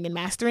mixing and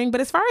mastering.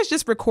 But as far as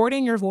just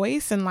recording your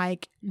voice and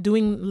like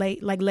doing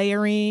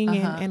layering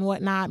and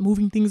whatnot,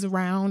 moving things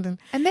around,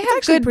 and they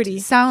have good pretty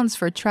sounds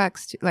for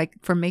tracks, too, like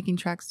for making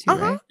tracks too,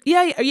 right?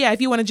 Yeah.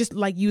 If you want to just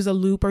like use a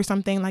loop or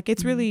something, like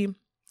it's really.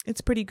 It's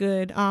pretty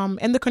good.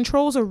 And the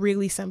controls are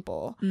really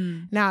simple.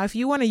 Now, if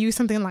you want to use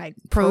something like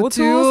Pro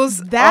Tools,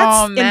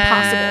 that's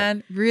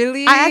impossible.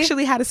 Really? I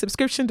actually had a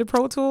subscription to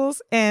Pro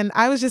Tools, and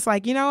I was just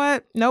like, you know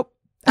what? Nope.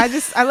 I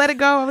let it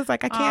go. I was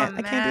like, I can't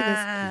do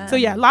this. So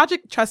yeah,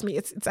 Logic, trust me,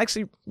 it's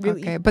actually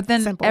really okay. But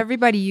then simple.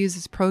 Everybody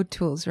uses Pro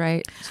Tools,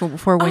 right? So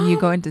for when you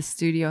go into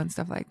studio and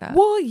stuff like that.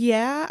 Well,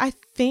 yeah, I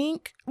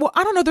think. Well,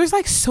 I don't know. There's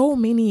like so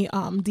many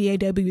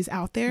DAWs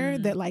out there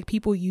that like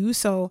people use.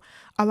 So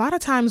a lot of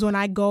times when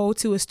I go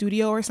to a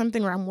studio or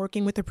something where I'm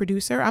working with a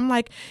producer, I'm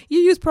like, you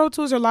use Pro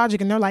Tools or Logic,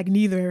 and they're like,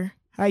 neither.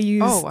 I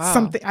use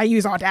something. I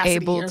use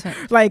Audacity,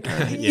 something like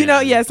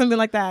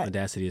that.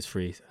 Audacity is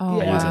free. Oh,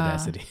 I use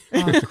Audacity.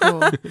 Oh,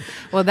 cool.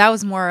 Well, that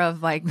was more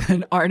of like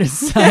an artist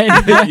side.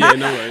 Yeah,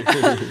 no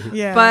worries.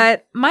 Yeah.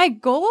 But my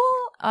goal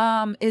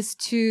is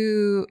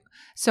to.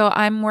 So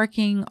I'm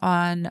working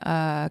on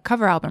a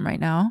cover album right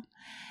now,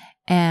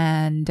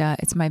 and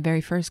it's my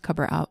very first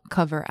cover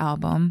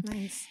album.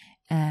 Nice.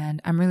 And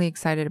I'm really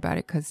excited about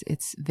it because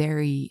it's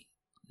very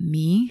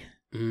me.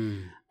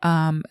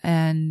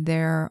 And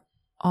they're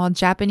all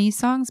Japanese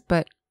songs,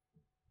 but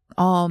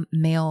all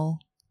male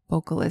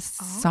vocalist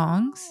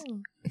songs,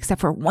 except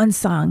for one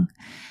song.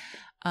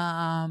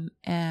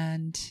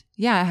 And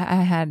yeah,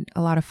 I had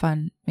a lot of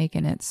fun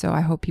making it, so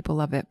I hope people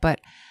love it.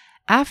 But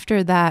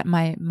after that,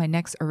 my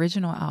next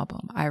original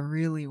album, I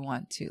really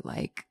want to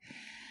like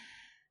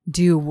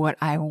do what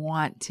I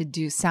want to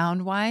do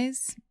sound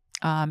wise.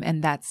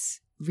 And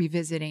that's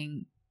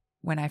revisiting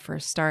when I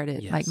first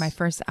started, like my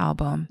first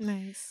album.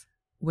 Nice.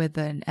 With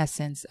an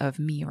essence of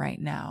me right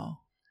now.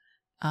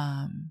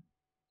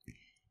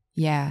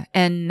 Yeah.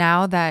 And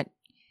now that,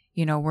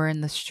 you know, we're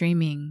in the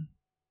streaming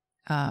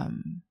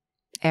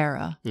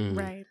era,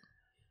 right?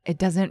 It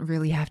doesn't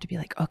really have to be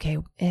like, okay,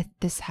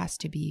 this has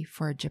to be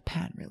for a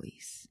Japan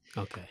release.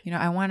 Okay. You know,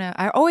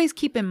 I always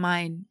keep in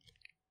mind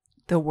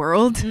the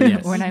world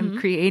when I'm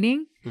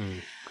creating.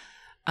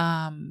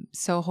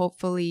 So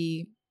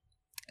hopefully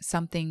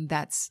something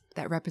that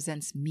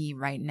represents me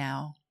right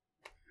now.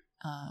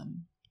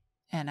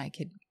 And I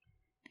could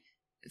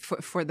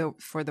for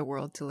the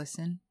world to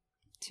listen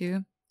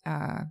to.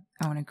 I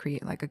want to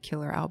create like a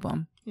killer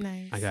album.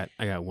 Nice. I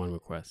got one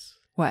request.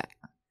 What?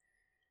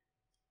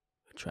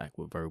 A track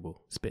with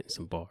Verbal spitting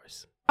some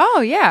bars.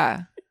 Oh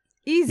yeah,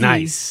 easy.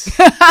 Nice.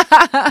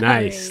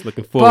 Nice.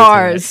 Looking forward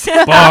bars.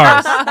 To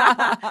bars.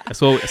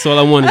 That's all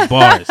I want is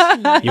bars.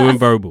 You and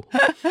Verbal.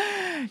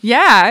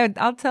 Yeah,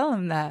 I'll tell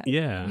him that.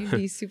 Yeah, he'd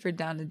be super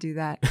down to do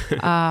that.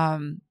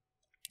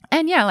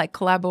 And yeah, like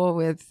collabo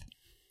with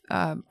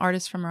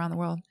artists from around the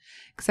world,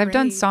 because I've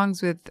done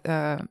songs with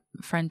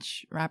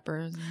French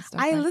rappers and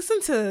stuff. I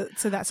listened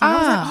to that song. I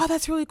was like, oh,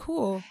 that's really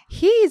cool.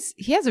 He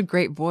has a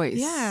great voice.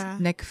 Yeah,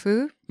 Nick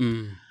Fu.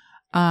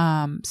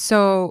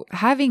 So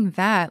having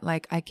that,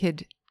 like, I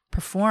could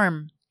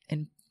perform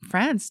in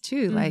France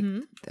too, like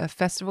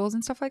festivals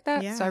and stuff like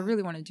that. Yeah. So I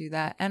really want to do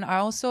that, and I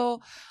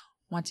also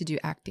want to do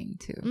acting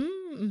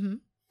too.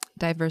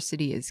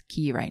 Diversity is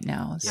key right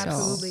now. Yes. So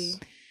absolutely.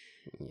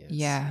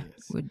 Yes.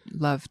 Would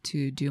love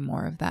to do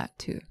more of that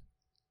too.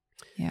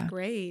 Yeah.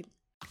 Great.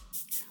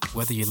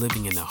 Whether you're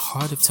living in the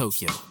heart of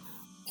Tokyo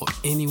or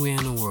anywhere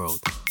in the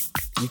world,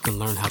 you can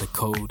learn how to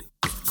code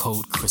with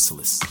Code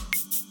Chrysalis.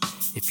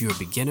 If you're a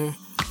beginner,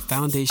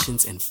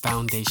 Foundations and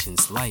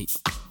Foundations Light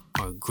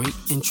are great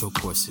intro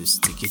courses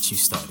to get you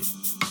started.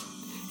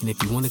 And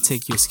if you want to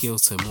take your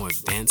skills to a more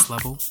advanced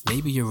level,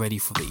 maybe you're ready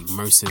for the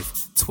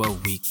immersive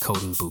 12-week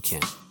coding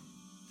bootcamp.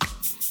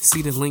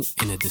 See the link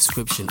in the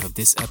description of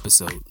this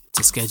episode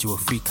to schedule a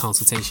free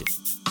consultation.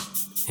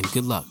 And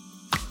good luck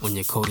on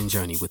your coding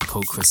journey with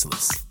Code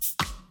Chrysalis.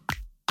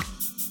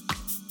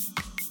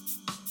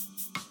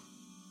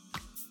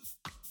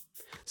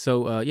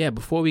 So,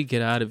 before we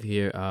get out of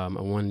here, I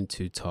wanted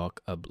to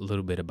talk a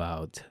little bit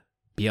about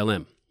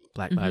BLM,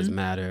 Black Lives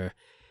Matter.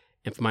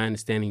 And from my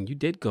understanding, you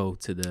did go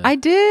to the... I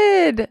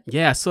did.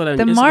 Yeah, I saw that on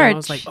the Instagram. march. I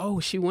was like, oh,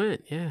 she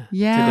went. Yeah.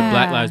 Yeah. To the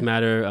Black Lives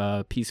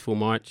Matter peaceful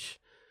march.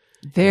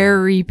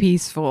 Very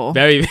peaceful.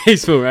 Very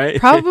peaceful, right?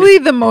 Probably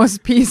the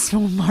most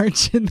peaceful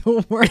march in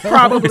the world.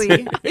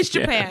 Probably. It's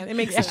Japan. It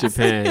makes sense. It's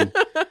Japan.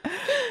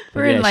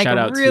 We're in like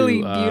a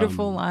really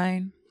beautiful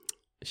line.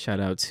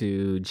 Shout out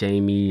to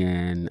Jamie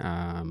and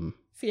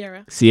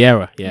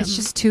Sierra. Yeah. It's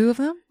just two of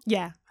them?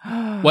 Yeah.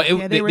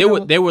 Well,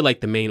 they were like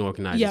the main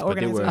organizers. Yeah,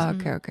 but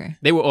okay.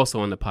 They were also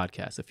on the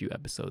podcast a few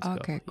episodes ago.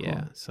 Okay, cool.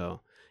 Yeah.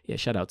 So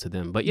shout out to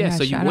them. But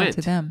so you shout went. Out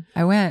to them.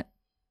 I went.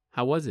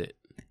 How was it?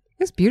 It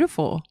was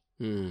beautiful.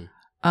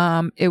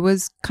 It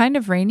was kind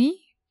of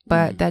rainy,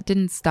 but that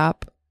didn't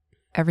stop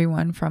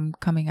everyone from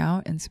coming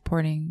out and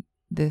supporting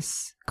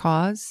this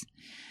cause.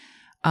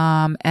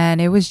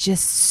 And it was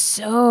just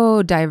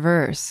so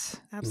diverse.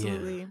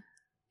 Absolutely. Yeah.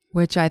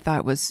 Which I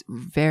thought was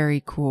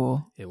very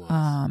cool. It was.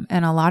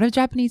 And a lot of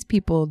Japanese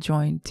people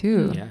joined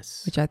too.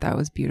 Yes. Which I thought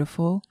was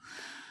beautiful.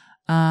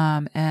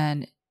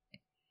 And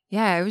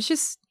yeah, it was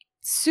just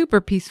super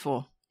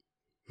peaceful.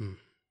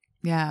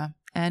 Yeah.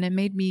 And it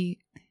made me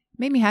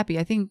happy.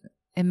 I think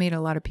it made a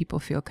lot of people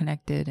feel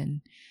connected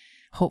and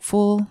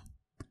hopeful.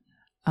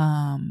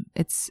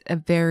 It's a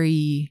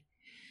very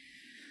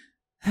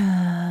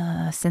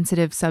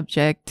sensitive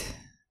subject,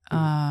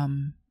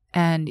 and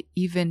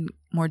even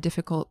more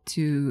difficult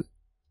to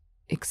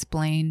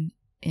explain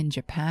in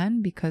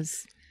Japan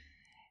because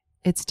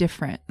it's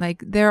different.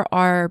 Like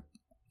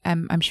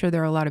I'm sure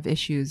there are a lot of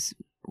issues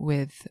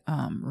with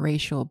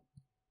racial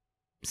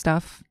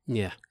stuff.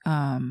 Yeah.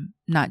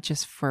 Not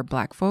just for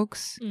Black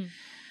folks.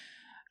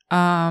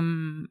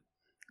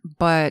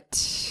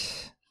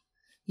 But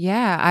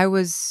yeah, I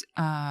was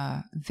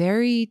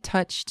very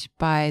touched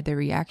by the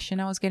reaction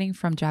I was getting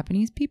from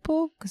Japanese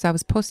people because I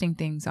was posting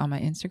things on my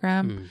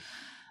Instagram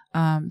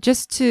and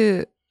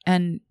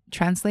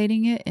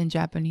translating it in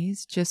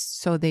Japanese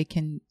just so they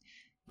can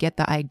get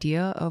the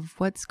idea of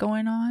what's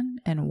going on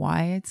and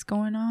why it's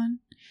going on.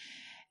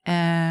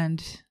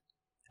 And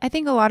I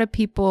think a lot of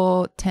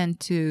people tend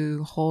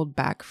to hold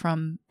back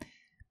from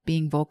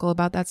being vocal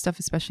about that stuff,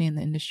 especially in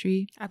the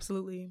industry.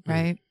 Absolutely.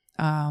 Right?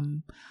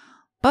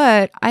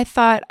 But I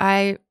thought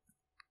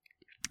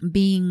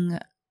being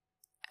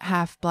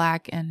half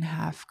Black and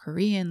half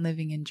Korean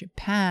living in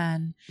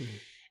Japan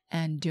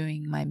and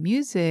doing my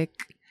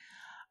music,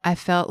 I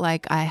felt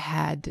like I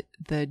had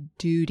the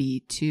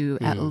duty to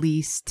at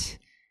least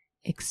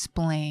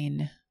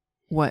explain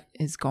what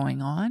is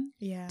going on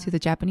to the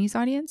Japanese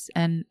audience.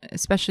 And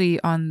especially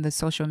on the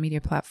social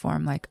media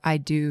platform, like I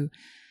do,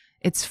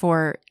 it's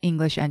for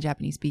English and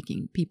Japanese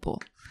speaking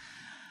people.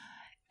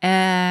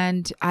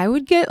 And I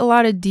would get a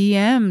lot of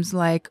DMs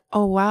like,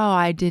 oh, wow,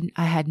 I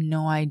had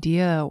no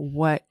idea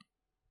what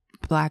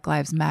Black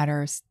Lives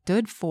Matter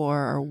stood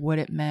for or what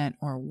it meant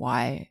or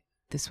why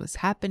this was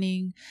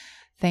happening.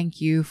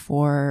 Thank you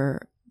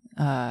for,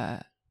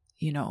 letting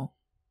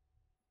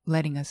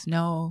us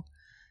know,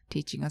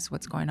 teaching us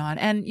what's going on.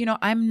 And,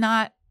 I'm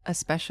not a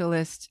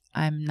specialist.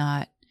 I'm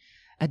not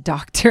a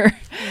doctor.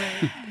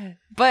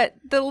 But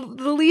the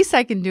least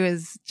I can do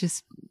is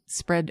just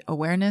spread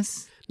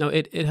awareness. No,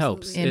 it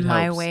helps. In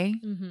my way.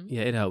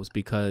 Yeah, it helps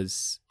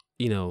because,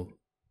 the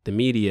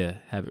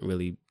media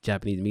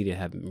Japanese media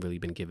haven't really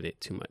been giving it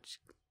too much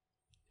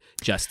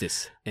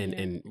justice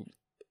and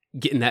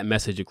getting that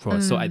message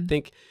across. So I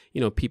think,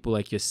 people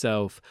like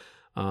yourself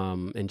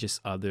and just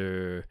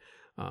other,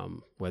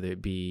 whether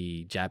it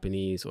be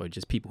Japanese or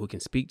just people who can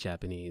speak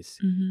Japanese,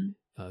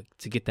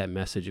 to get that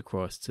message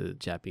across to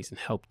Japanese and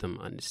help them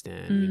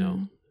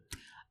understand,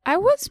 I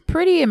was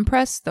pretty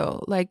impressed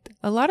though. Like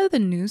a lot of the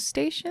news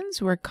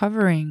stations were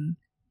covering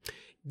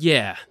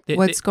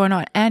what's going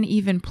on and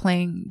even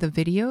playing the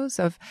videos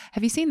of,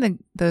 have you seen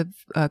the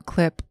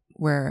clip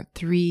where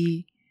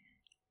 3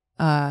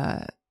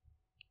 Black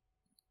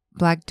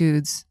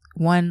dudes,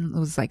 one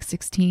was like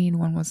 16,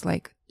 one was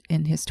like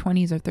in his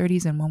 20s or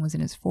 30s, and one was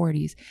in his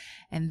 40s,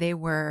 and they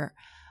were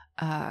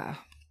it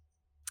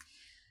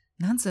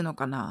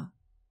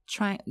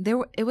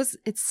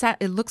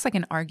looks like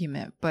an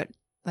argument, but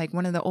like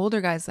one of the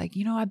older guys, like,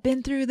 I've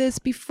been through this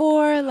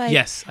before. Like,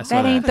 yes, I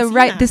saw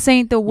that. This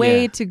ain't the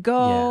way to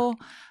go. Yeah.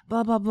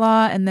 Blah, blah,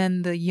 blah. And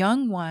then the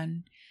young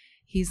one,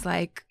 he's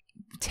like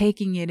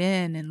taking it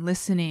in and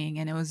listening.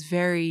 And it was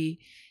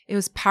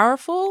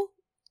powerful,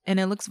 and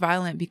it looks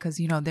violent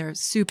because, they're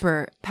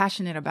super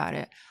passionate about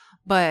it.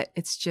 But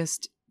it's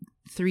just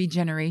 3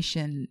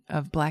 generations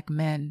of Black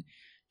men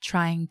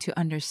trying to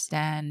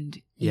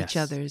understand each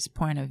other's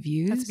point of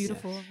views. That's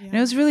beautiful. Yeah. And it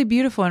was really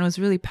beautiful and it was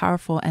really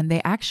powerful. And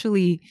they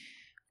actually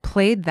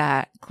played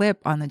that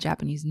clip on the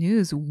Japanese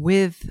news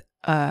with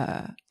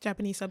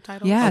Japanese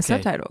subtitles. Yeah,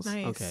 subtitles.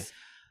 Nice. Okay.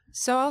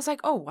 So I was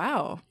like, oh,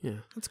 wow. Yeah.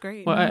 That's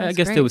great. Well, I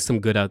guess there was some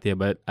good out there,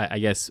 but I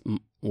guess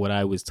what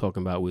I was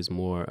talking about was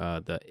more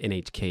the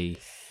NHK.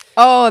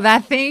 Oh,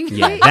 that thing?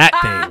 Yeah, that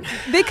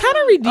thing. They kind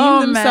of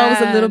redeemed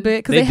themselves a little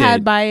bit because they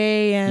had Bae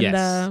and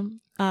Yes.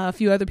 a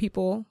few other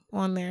people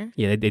on there.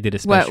 Yeah, they did a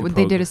special What,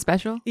 they did a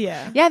special?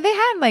 Yeah. Yeah, they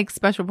had like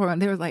special program.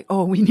 They were like,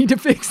 oh, we need to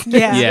fix this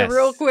Yes.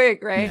 real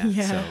quick, right?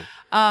 Yeah.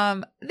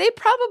 So, They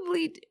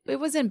probably,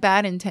 it wasn't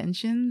bad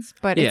intentions,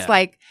 but it's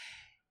like,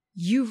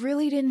 you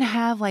really didn't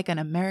have like an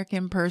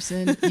American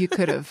person you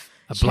could have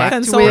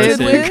consulted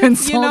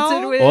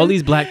with. All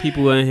these black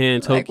people in here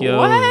in Tokyo.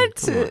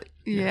 What?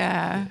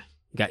 Yeah.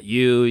 You got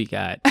you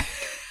got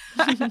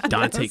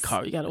Dante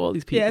Carr, you got all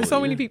these people. Yeah,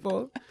 so many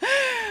people.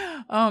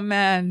 Oh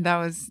man, that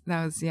was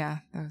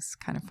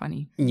kind of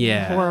funny.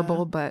 Yeah.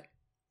 Horrible, but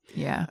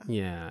yeah.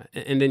 Yeah.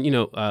 And then,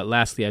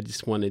 lastly, I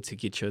just wanted to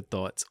get your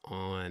thoughts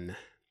on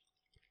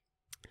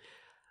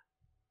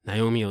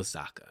Naomi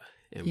Osaka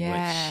and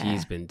what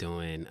she's been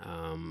doing.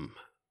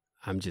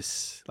 I'm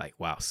just like,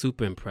 wow,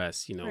 super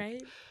impressed,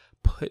 right?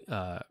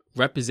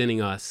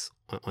 Representing us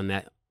on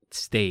that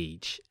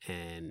stage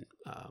and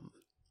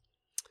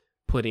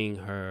putting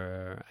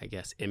her, I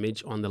guess,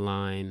 image on the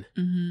line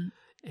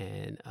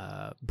and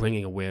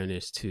bringing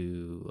awareness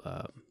to,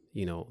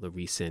 the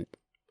recent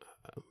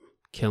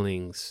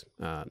killings,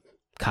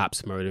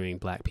 cops murdering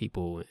black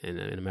people in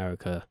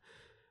America.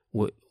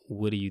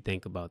 What do you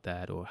think about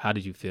that? Or how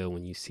did you feel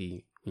when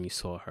you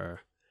saw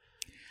her?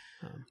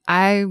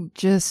 I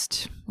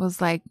just was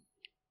like,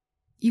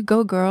 you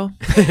go, girl.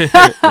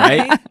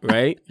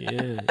 Right?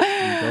 Yeah,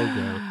 you go,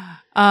 girl.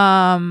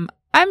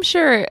 I'm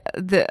sure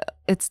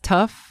it's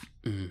tough.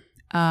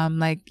 Mm-hmm.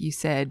 Like you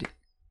said,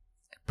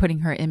 putting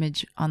her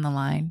image on the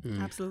line.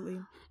 Mm-hmm. Absolutely.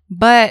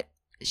 But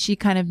she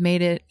kind of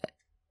made it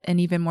an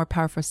even more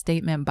powerful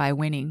statement by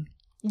winning.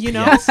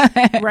 Yes.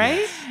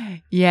 Right?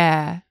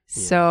 Yeah.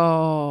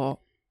 So,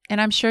 and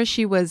I'm sure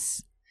she's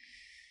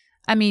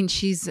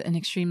an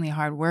extremely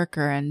hard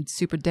worker and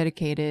super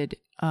dedicated.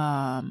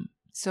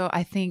 So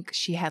I think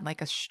she had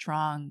like a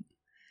strong,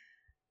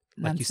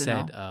 like you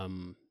said,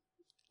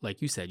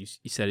 you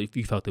said if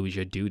you felt it was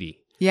your duty.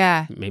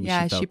 Yeah. Maybe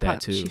she felt that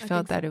too. She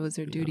felt that it was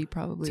her duty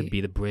probably. To be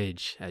the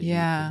bridge as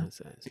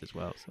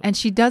well. So. And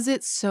she does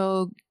it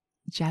so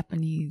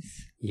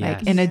Japanese, yes.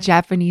 like in a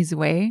Japanese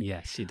way.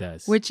 Yes, she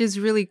does. Which is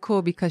really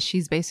cool because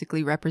she's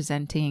basically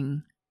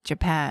representing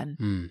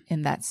Japan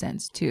in that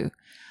sense too.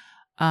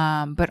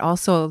 But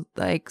also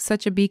like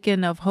such a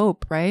beacon of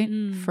hope, right?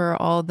 For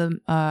all the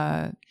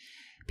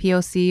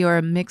POC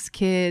or mixed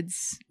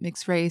kids,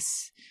 mixed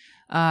race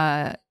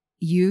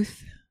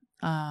youth.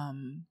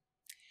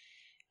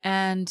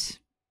 And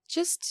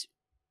just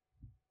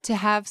to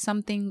have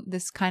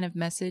this kind of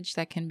message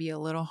that can be a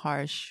little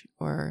harsh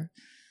or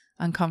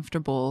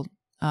uncomfortable,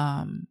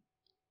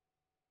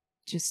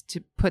 just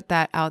to put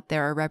that out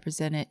there or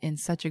represent it in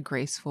such a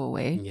graceful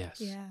way. Yes.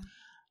 Yeah.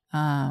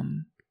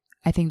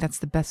 I think that's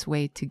the best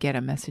way to get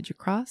a message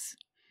across.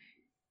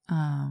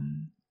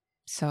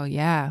 So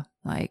yeah,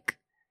 like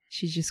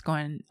she's just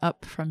going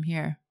up from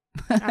here.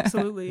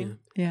 Absolutely.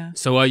 Yeah.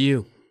 So are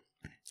you.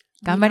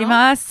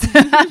 Ganbarimasu.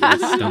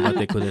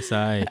 Ganbatte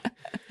kudasai.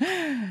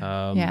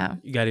 Yeah.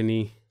 You got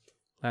any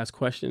last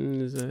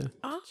questions,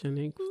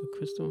 Janique, for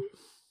Crystal?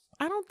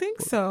 I don't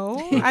think so.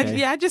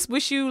 Okay. I just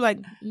wish you like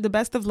the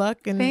best of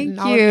luck and thank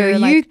all you. Of your,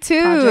 like, you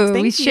too. projects.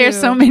 We share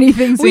so many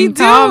things in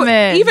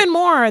common. Even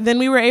more than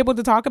we were able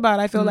to talk about.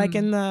 I feel like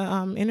in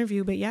the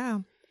interview, but yeah,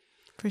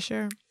 for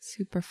sure.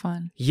 Super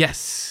fun.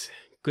 Yes.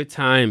 Good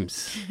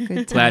times.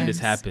 Good Glad this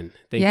happened.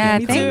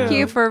 Thank you. Thank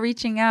you for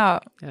reaching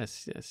out.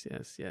 Yes.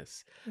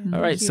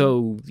 All right.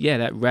 So,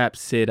 that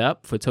wraps it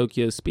up for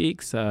Tokyo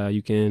Speaks.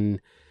 You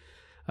can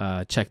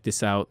check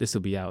this out. This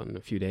will be out in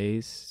a few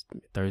days,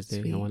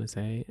 Thursday, Sweet. I want to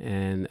say.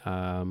 And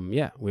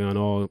we're on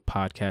all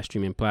podcast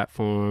streaming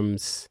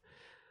platforms,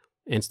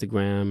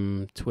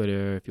 Instagram,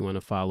 Twitter, if you want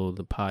to follow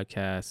the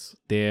podcast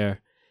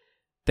there.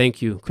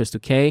 Thank you, Crystal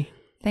K.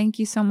 Thank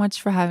you so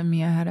much for having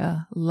me. I had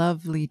a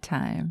lovely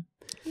time.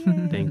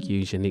 Thank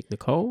you, Janique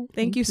Nicole.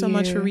 Thank you so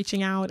much for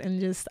reaching out and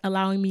just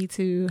allowing me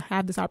to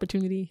have this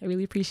opportunity. I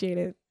really appreciate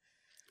it.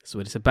 That's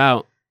what it's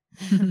about.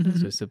 That's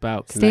what it's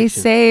about. Stay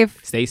safe.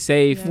 Stay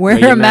safe. Yeah.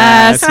 Wear a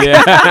mask.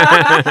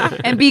 Yeah.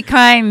 And be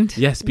kind.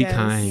 Yes, be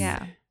kind.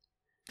 Yeah.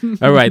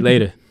 All right,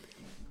 later.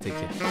 Take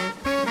care.